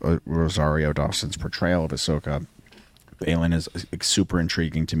of Rosario Dawson's portrayal of Ahsoka. Balin is super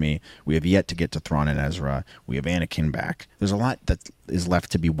intriguing to me. We have yet to get to Thrawn and Ezra. We have Anakin back. There's a lot that is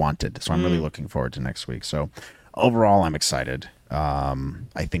left to be wanted. So I'm really looking forward to next week. So overall, I'm excited.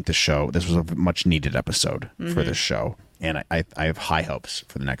 I think this was a much needed episode for this show. And I have high hopes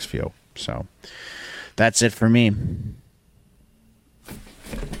for the next few. So that's it for me.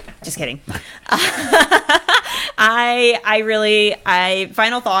 Just kidding.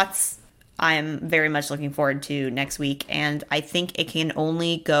 Final thoughts. I am very much looking forward to next week, and I think it can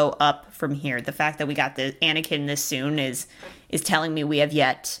only go up from here. The fact that we got the Anakin this soon is telling me we have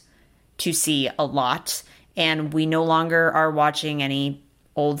yet to see a lot, and we no longer are watching any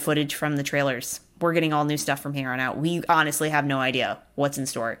old footage from the trailers. We're getting all new stuff from here on out. We honestly have no idea what's in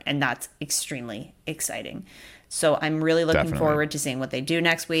store, and that's extremely exciting. So I'm really looking forward to seeing what they do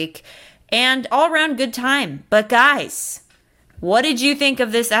next week, and all around good time. But guys, what did you think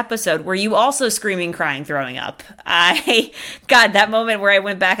of this episode? Were you also screaming, crying, throwing up? God, that moment where I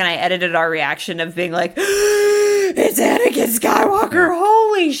went back and I edited our reaction of being like, it's Anakin Skywalker,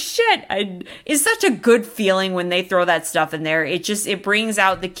 holy shit. It's such a good feeling when they throw that stuff in there. It brings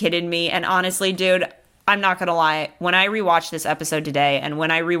out the kid in me. And honestly, dude, I'm not going to lie. When I rewatched this episode today, and when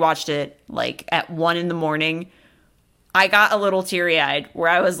I rewatched it like at 1 a.m, I got a little teary-eyed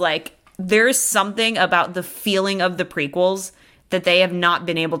where I was like, there's something about the feeling of the prequels that they have not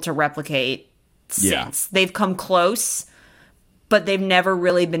been able to replicate since. Yeah. They've come close, but they've never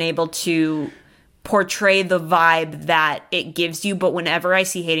really been able to portray the vibe that it gives you. But whenever I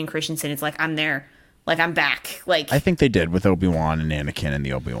see Hayden Christensen, it's like, I'm there. Like, I'm back. Like, I think they did with Obi-Wan and Anakin in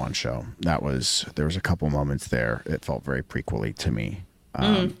the Obi-Wan show. There was a couple moments there. It felt very prequel-y to me.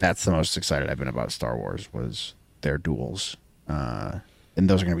 That's the most excited I've been about Star Wars was their duels. And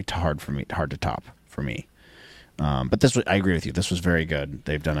those are going to be hard to top for me. But I agree with you. This was very good.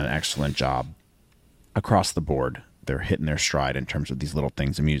 They've done an excellent job across the board. They're hitting their stride in terms of these little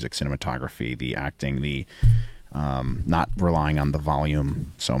things: the music, cinematography, the acting, the not relying on the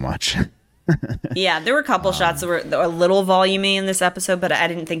volume so much. Yeah, there were a couple shots that were a little volumey in this episode, but I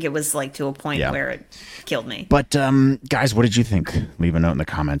didn't think it was like to a point where it killed me. But guys, what did you think? Leave a note in the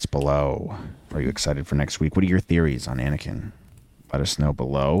comments below. Are you excited for next week? What are your theories on Anakin? Let us know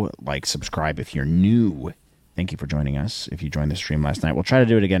below. Like, subscribe if you're new. Thank you for joining us. If you joined the stream last night, we'll try to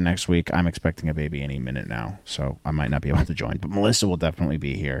do it again next week. I'm expecting a baby any minute now, so I might not be able to join. But Melissa will definitely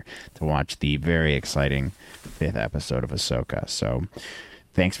be here to watch the very exciting 5th episode of Ahsoka. So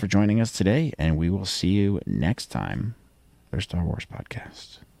thanks for joining us today, and we will see you next time for Star Wars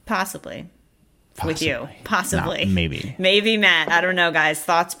Podcast. Possibly. with you. Possibly. No, maybe. Maybe Matt. I don't know, guys.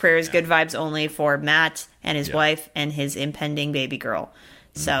 Thoughts, prayers, good vibes only for Matt and his wife and his impending baby girl.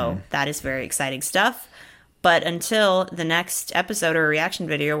 So that is very exciting stuff. But until the next episode or reaction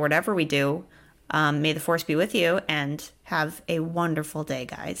video or whatever we do, may the force be with you and have a wonderful day,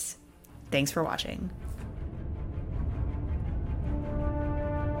 guys. Thanks for watching.